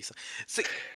truly. See,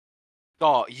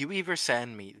 God, you either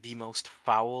send me the most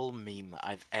foul meme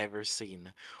I've ever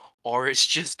seen, or it's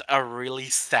just a really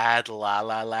sad La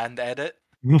La Land edit.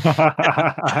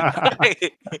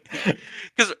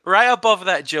 Because right above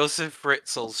that Joseph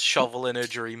Fritzl's shovel in a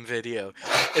dream video,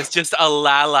 it's just a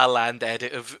La La Land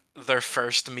edit of their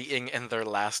first meeting and their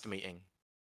last meeting.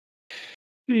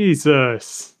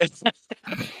 Jesus.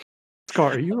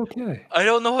 Scott, are you okay? I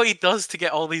don't know what he does to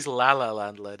get all these La La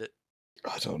Land edit.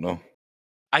 I don't know.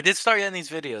 I did start getting these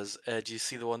videos. Do you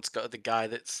see the one's got the guy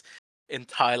that's in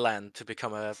Thailand to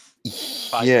become a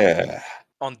fighter Yeah,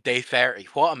 on day 30?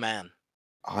 What a man!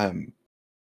 I'm.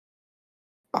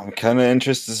 I'm kind of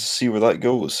interested to see where that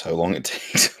goes. How long it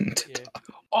takes him to Yeah. die.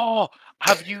 Oh,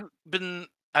 have you been?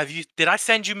 Have you? Did I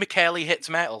send you Michele Hits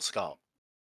Metal, Scott?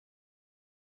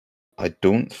 I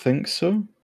don't think so.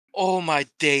 Oh my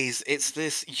days! It's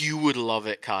this. You would love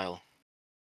it, Kyle.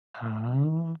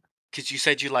 Huh? Because you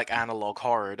said you like analog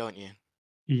horror, don't you?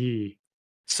 Ye.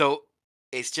 So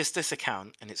it's just this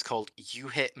account, and it's called "You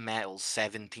Hit Metal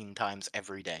 17 Times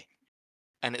Every Day."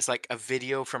 And it's like a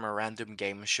video from a random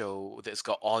game show that's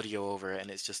got audio over it,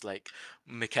 and it's just like,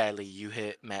 Michele, you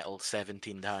hit metal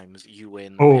 17 times, you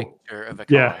win Oh, picture of a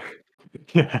yeah. car.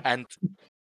 Yeah. And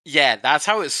yeah, that's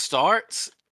how it starts.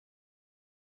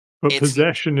 But It's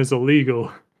possession is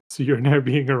illegal, so you're now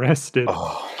being arrested.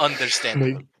 Oh,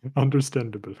 understandable. Like,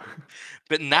 understandable.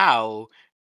 But now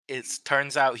it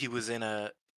turns out he was in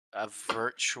a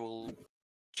virtual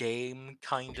game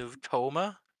kind of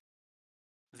coma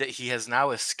that he has now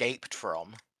escaped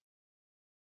from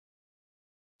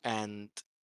and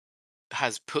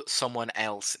has put someone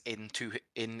else in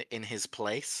his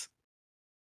place.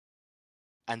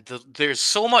 And there's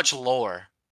so much lore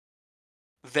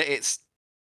that it's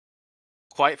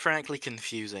quite frankly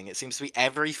confusing. It seems to be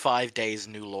every 5 days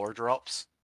new lore drops.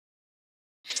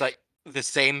 It's like the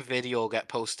same video will get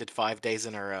posted 5 days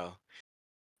in a row.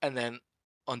 And then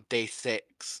on day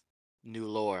 6, new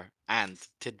lore. And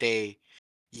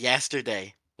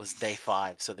yesterday was day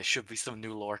 5, so there should be some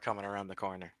new lore coming around the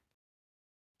corner.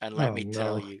 And let Oh me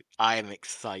tell no. you, I am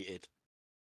excited.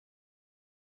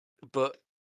 But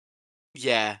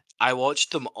yeah, I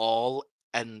watched them all,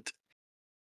 and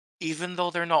even though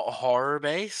they're not horror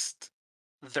based,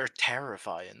 they're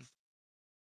terrifying.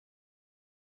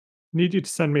 Need you to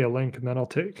send me a link and then I'll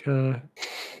take a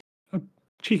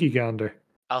cheeky gander.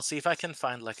 I'll see if I can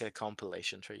find like a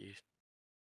compilation for you.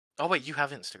 Oh wait, you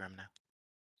have Instagram now.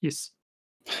 Yes.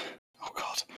 Oh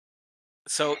god.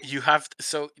 So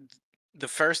the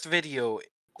first video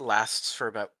lasts for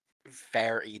about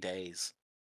 30 days.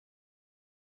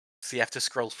 So you have to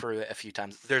scroll through it a few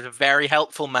times. There's a very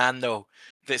helpful man though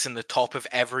that's in the top of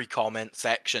every comment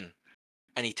section,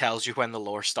 and he tells you when the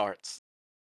lore starts.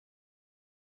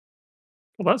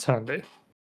 Well, that's handy.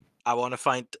 I want to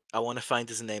find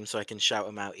his name so I can shout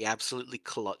him out. He absolutely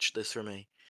clutched this for me.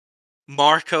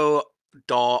 Marco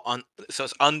dot on so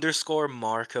it's underscore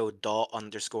Marco dot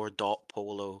underscore dot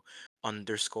polo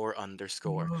underscore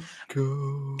underscore.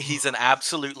 Go. He's an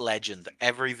absolute legend.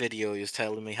 Every video he was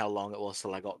telling me how long it was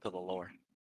till I got to the lore.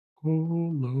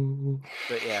 Hello.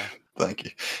 But yeah. Thank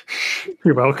you.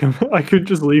 You're welcome. I could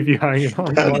just leave you hanging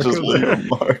on, And just Marco. leave There. a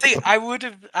mark. See, I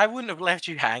wouldn't have left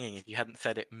you hanging if you hadn't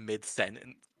said it mid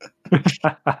sentence.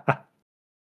 But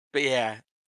yeah,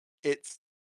 it's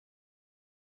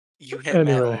you hit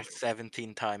Anyway, metal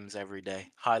 17 times every day.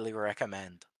 Highly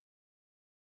recommend.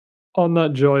 on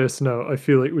that joyous note, I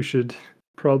feel like we should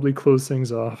probably close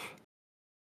things off.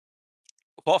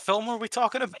 What film were we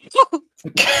talking about?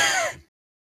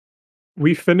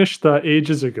 We finished that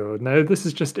ages ago. Now this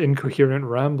is just incoherent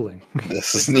rambling.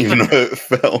 This This isn't is even like about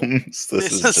films. This this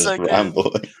is is just like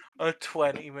rambling. a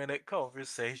 20-minute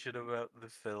conversation about the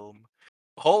film.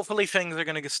 Hopefully things are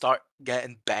gonna start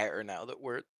getting better now that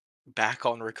we're back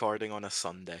on recording on a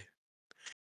Sunday.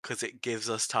 Because it gives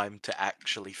us time to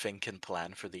actually think and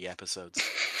plan for the episodes.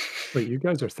 Wait, you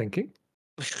guys are thinking?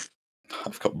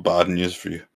 I've got bad news for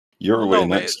you. You're Well, away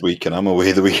no, wait. next week, and I'm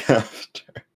away the week after.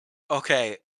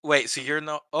 Okay, wait. So you're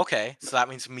not okay. So that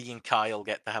means me and Kyle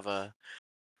get to have a,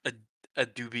 a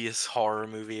dubious horror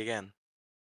movie again.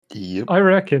 Yep. I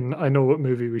reckon I know what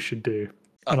movie we should do,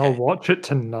 and I'll Okay. watch it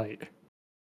tonight.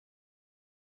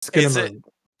 Is it? Skinamarink.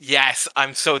 Yes,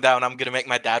 I'm so down. I'm gonna make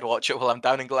my dad watch it while I'm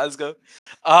down in Glasgow.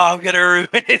 Oh, I'm gonna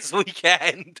ruin his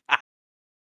weekend.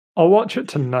 I'll watch it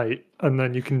tonight, and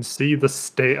then you can see the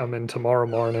state I'm in tomorrow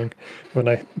morning when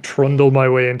I trundle my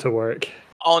way into work.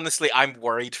 Honestly, I'm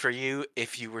worried for you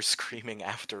if you were screaming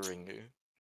after Ringu.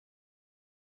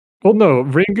 Well, no,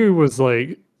 Ringu was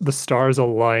like the stars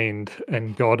aligned,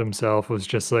 and God himself was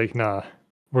just like, nah,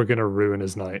 we're gonna ruin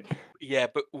his night. Yeah,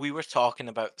 but we were talking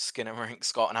about Skinamarink,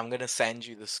 Scott, and I'm gonna send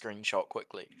you the screenshot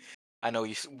quickly. I know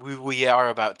we are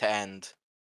about to end,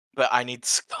 but I need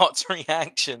Scott's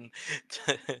reaction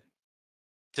to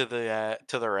to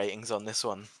the ratings on this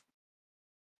one.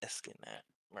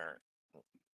 Skinamarink,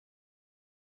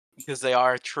 because they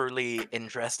are truly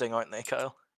interesting, aren't they,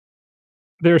 Kyle?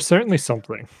 There's certainly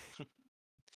something.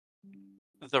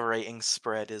 The rating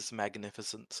spread is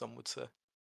magnificent. Some would say.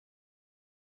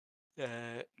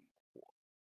 Uh,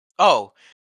 oh,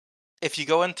 if you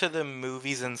go into the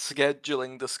movies and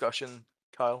scheduling discussion,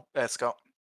 Kyle, Scott,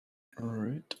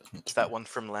 Alright. it's that one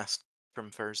from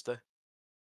Thursday.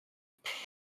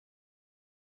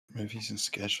 Movies and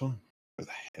scheduling? Where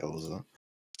the hell is that?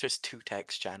 There's 2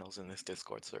 text channels in this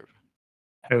Discord server.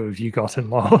 How have you gotten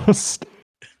lost?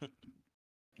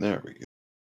 There we go.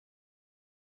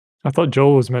 I thought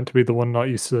Joel was meant to be the one not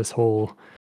used to this whole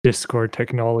Discord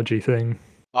technology thing.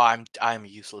 Oh, I'm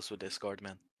useless with Discord,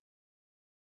 man.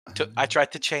 I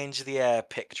tried to change the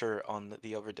picture on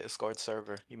the other Discord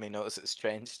server. You may notice it's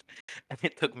changed, and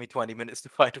it took me 20 minutes to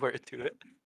find where to do it.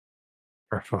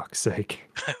 For fuck's sake.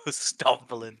 I was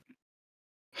stumbling.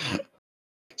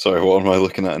 Sorry, what am I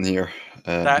looking at in here?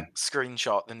 That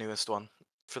screenshot, the newest one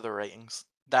for the ratings,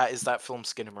 that is that film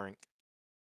Skinamarink.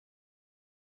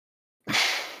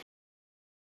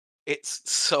 It's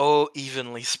so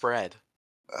evenly spread.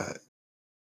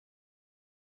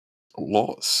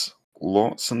 Lots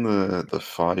in the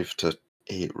 5 to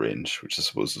 8 range, which I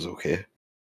suppose is okay.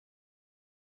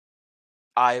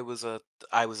 I was a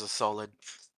solid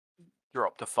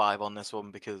drop to 5 on this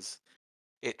one because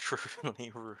it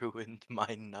truly ruined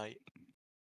my night.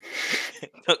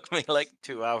 It took me like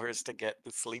 2 hours to get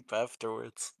to sleep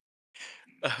afterwards.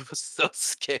 I was so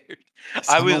scared. Is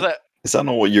I that was not, is that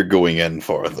not what you're going in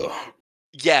for, though?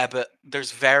 yeah, but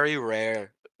there's very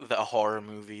rare that a horror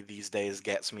movie these days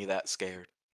gets me that scared.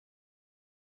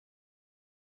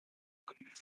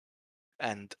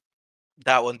 And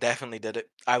that one definitely did it.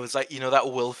 I was like,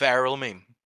 that Will Ferrell meme?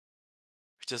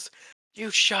 Just,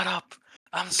 you shut up.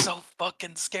 I'm so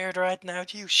fucking scared right now.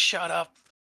 You shut up.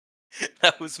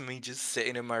 That was me just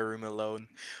sitting in my room alone,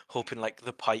 hoping like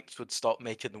the pipes would stop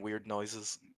making weird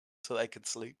noises so that I could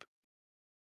sleep.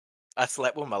 I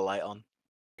slept with my light on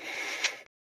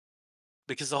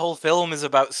because the whole film is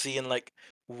about seeing like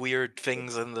weird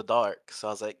things in the dark. So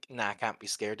I was like, nah, I can't be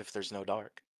scared if there's no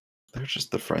dark. They're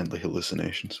just the friendly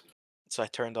hallucinations. So I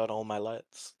turned on all my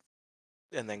lights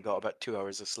and then got about 2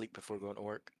 hours of sleep before going to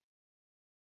work.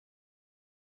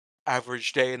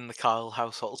 Average day in the Kyle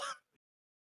household.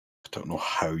 I don't know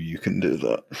how you can do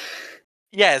that.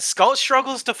 Yeah, Scott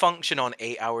struggles to function on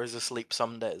 8 hours of sleep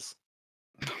some days.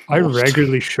 I Most.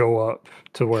 regularly show up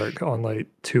to work on like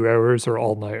 2 hours or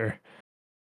all nighter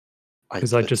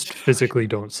because I just physically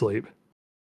don't sleep.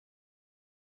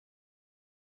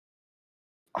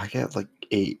 I get like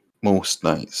 8 most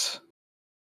nights.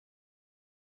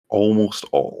 Almost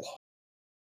all.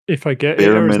 If I get 8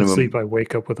 Bare hours of minimum. sleep, I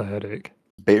wake up with a headache.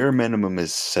 Bare minimum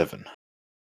is 7.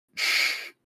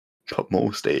 But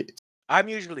most 8. I'm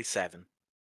usually 7.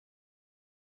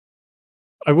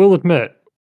 I will admit,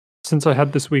 since I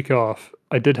had this week off,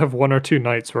 I did have 1 or 2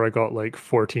 nights where I got like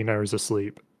 14 hours of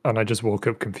sleep and I just woke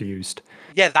up confused.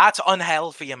 Yeah, that's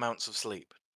unhealthy amounts of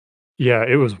sleep. Yeah,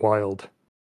 it was wild.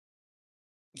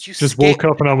 You Just skip woke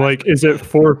up and I'm half like, the is it day.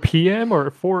 4 PM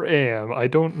or 4 AM? I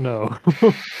don't know.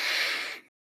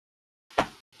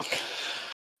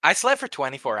 I slept for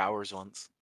 24 hours once.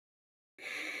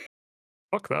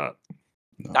 Fuck that.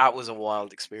 No. That was a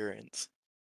wild experience.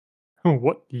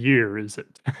 What year is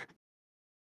it?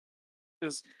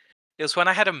 It was when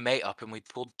I had a mate up and we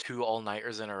pulled 2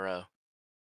 all-nighters in a row.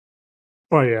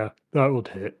 Oh yeah, that would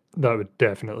hit. That would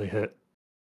definitely hit.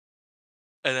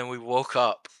 And then we woke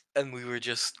up and we were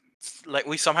just like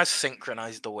we somehow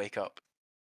synchronized the wake up.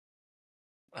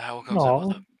 I woke up, I was like, what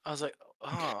Aw. the? I was like,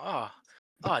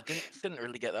 I didn't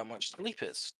really get that much sleep.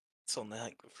 It's only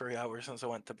like 3 hours since I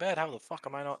went to bed. How the fuck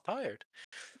am I not tired?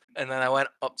 And then I went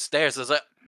upstairs. I was like,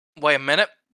 wait a minute.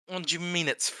 What do you mean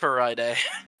it's Friday?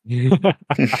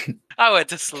 I went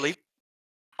to sleep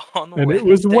on And it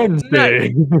was Wednesday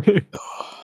night. Wednesday.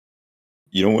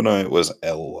 You know when I was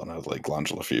ill and I had like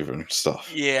glandular fever and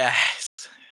stuff? Yes.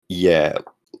 Yeah,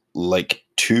 like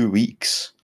 2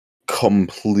 weeks.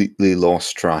 Completely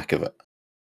lost track of it.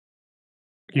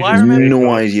 You Well, I just remember. wake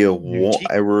No up. idea You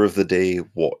what hour of the day,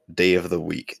 what day of the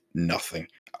week, nothing.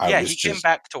 I Yeah, was he came just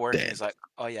back to work and dead. he's like,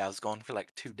 "Oh yeah, I was gone for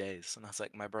like 2 days," and I was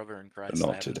like, "My brother in Christ, I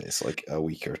Not 2 haven't." days, like a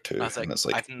week or I two. was like, And it's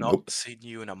like, "I've not nope, seen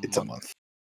you in a it's a month." month.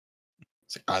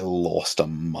 It's like, I lost a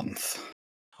month.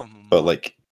 A But month.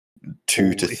 like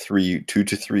 2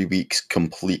 to 3 weeks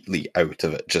completely out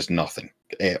of it, just nothing.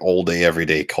 All day, every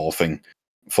day, coughing,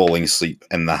 falling asleep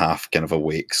in the half kind of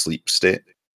awake sleep state,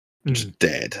 just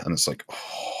dead. And it's like,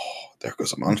 oh, there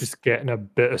goes a month. just getting a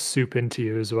bit of soup into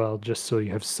you as well, just so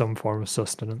you have some form of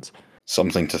sustenance.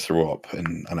 Something to throw up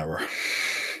in an hour.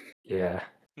 Yeah.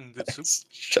 Good soup. It's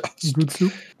just, Good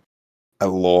soup. I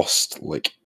lost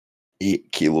like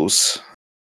 8 kilos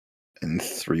in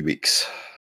 3 weeks.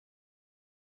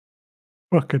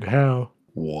 Fucking hell.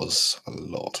 Was a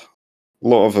lot. A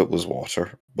lot of it was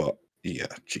water, but yeah,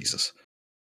 Jesus.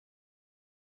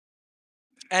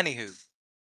 Anywho,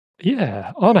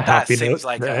 Yeah, on a that happy seems note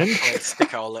like to a end. place to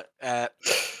call it.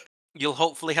 You'll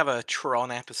hopefully have a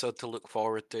Tron episode to look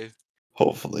forward to.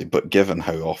 Hopefully, but given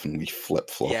how often we flip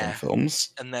flop on Yeah,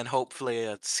 films, and then hopefully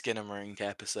a Skinnamarink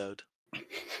episode. I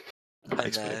And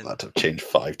expect then, that to have changed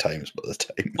 5 times by the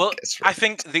time well, it gets I right.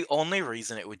 think the only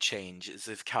reason it would change is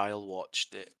if Kyle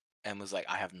watched it and was like,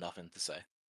 "I have nothing to say."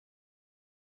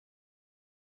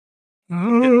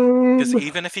 Because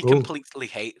even if he Oh, completely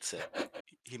hates it,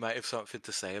 he might have something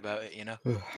to say about it, you know?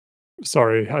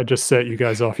 sorry, I just set you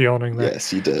guys off yawning there.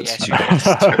 Yes, you did. Yes, You you got did.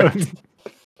 disturbed.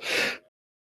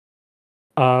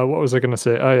 What was I gonna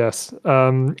say? Oh yes,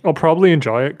 I'll probably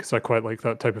enjoy it because I quite like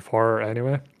that type of horror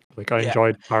anyway. Like I Yeah.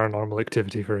 enjoyed Paranormal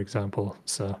Activity, for example.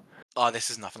 So Oh, this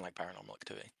is nothing like Paranormal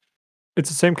Activity. it's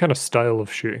the same kind of style of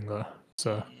shooting, though.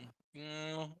 So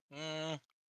Mm, mm,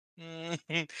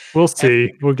 mm. we'll Ev-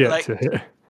 see. We'll get like, to it.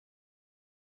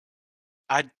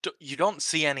 you don't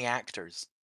see any actors.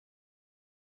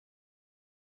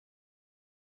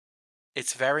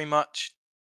 It's very much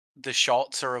the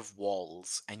shots are of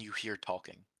walls and you hear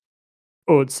talking.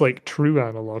 Oh, it's like true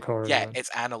analog horror Yeah, then. it's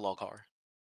analog horror.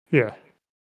 Yeah.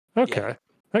 Yeah. Okay.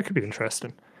 That could be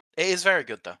interesting. It is very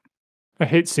good though. I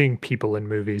hate seeing people in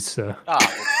movies, so Well,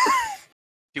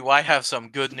 do I have some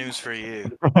good news for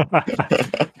you?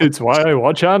 it's why I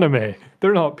watch anime.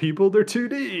 They're not people, they're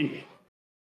 2D.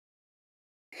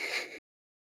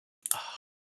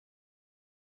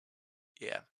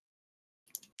 Yeah.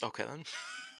 Okay then.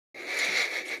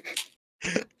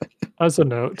 As a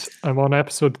note, I'm on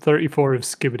episode 34 of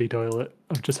Skibbity Toilet.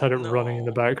 I've just had it running in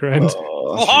the No. background.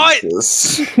 Oh, What?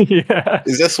 Jesus. Yeah.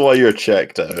 Is this why you're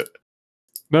checked out?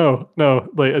 No,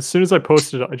 like as soon as I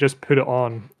posted it, I just put it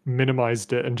on,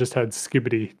 minimized it, and just had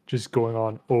Skibbity just going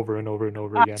on over and over and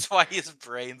over again. That's why his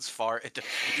brain's farted a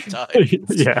few times.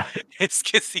 Yeah. It's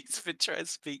because he's been trying to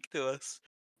speak to us.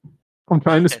 I'm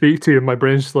trying to speak to you, and my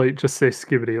brain's just like, just say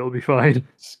Skibbity, it'll be fine.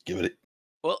 Just give it.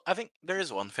 Well, I think there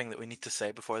is one thing that we need to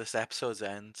say before this episode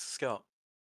ends, Scott.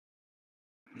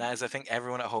 And that is, I think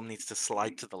everyone at home needs to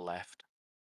slide to the left.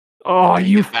 Oh, Take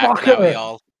you it back now, fucker!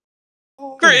 y'all.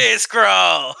 Oh,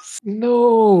 Crisscross!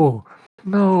 no, Right,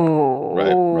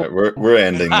 no. we're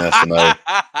ending this now.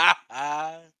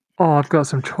 Oh, I've got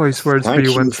some choice words for Thank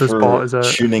you you once this bot for is out.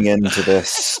 tuning into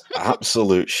this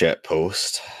absolute shit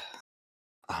post.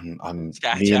 I'm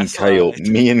Cha-cha slide.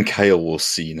 me and Kyle will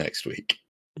see you next week.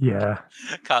 Yeah.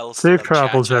 Kyle still Safe have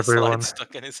travels, cha-cha slide everyone.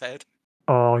 stuck in his head.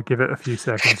 Oh, give it a few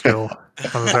seconds, Joel.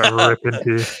 I'm about to rip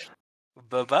into you.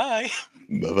 Bye-bye.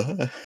 Bye bye.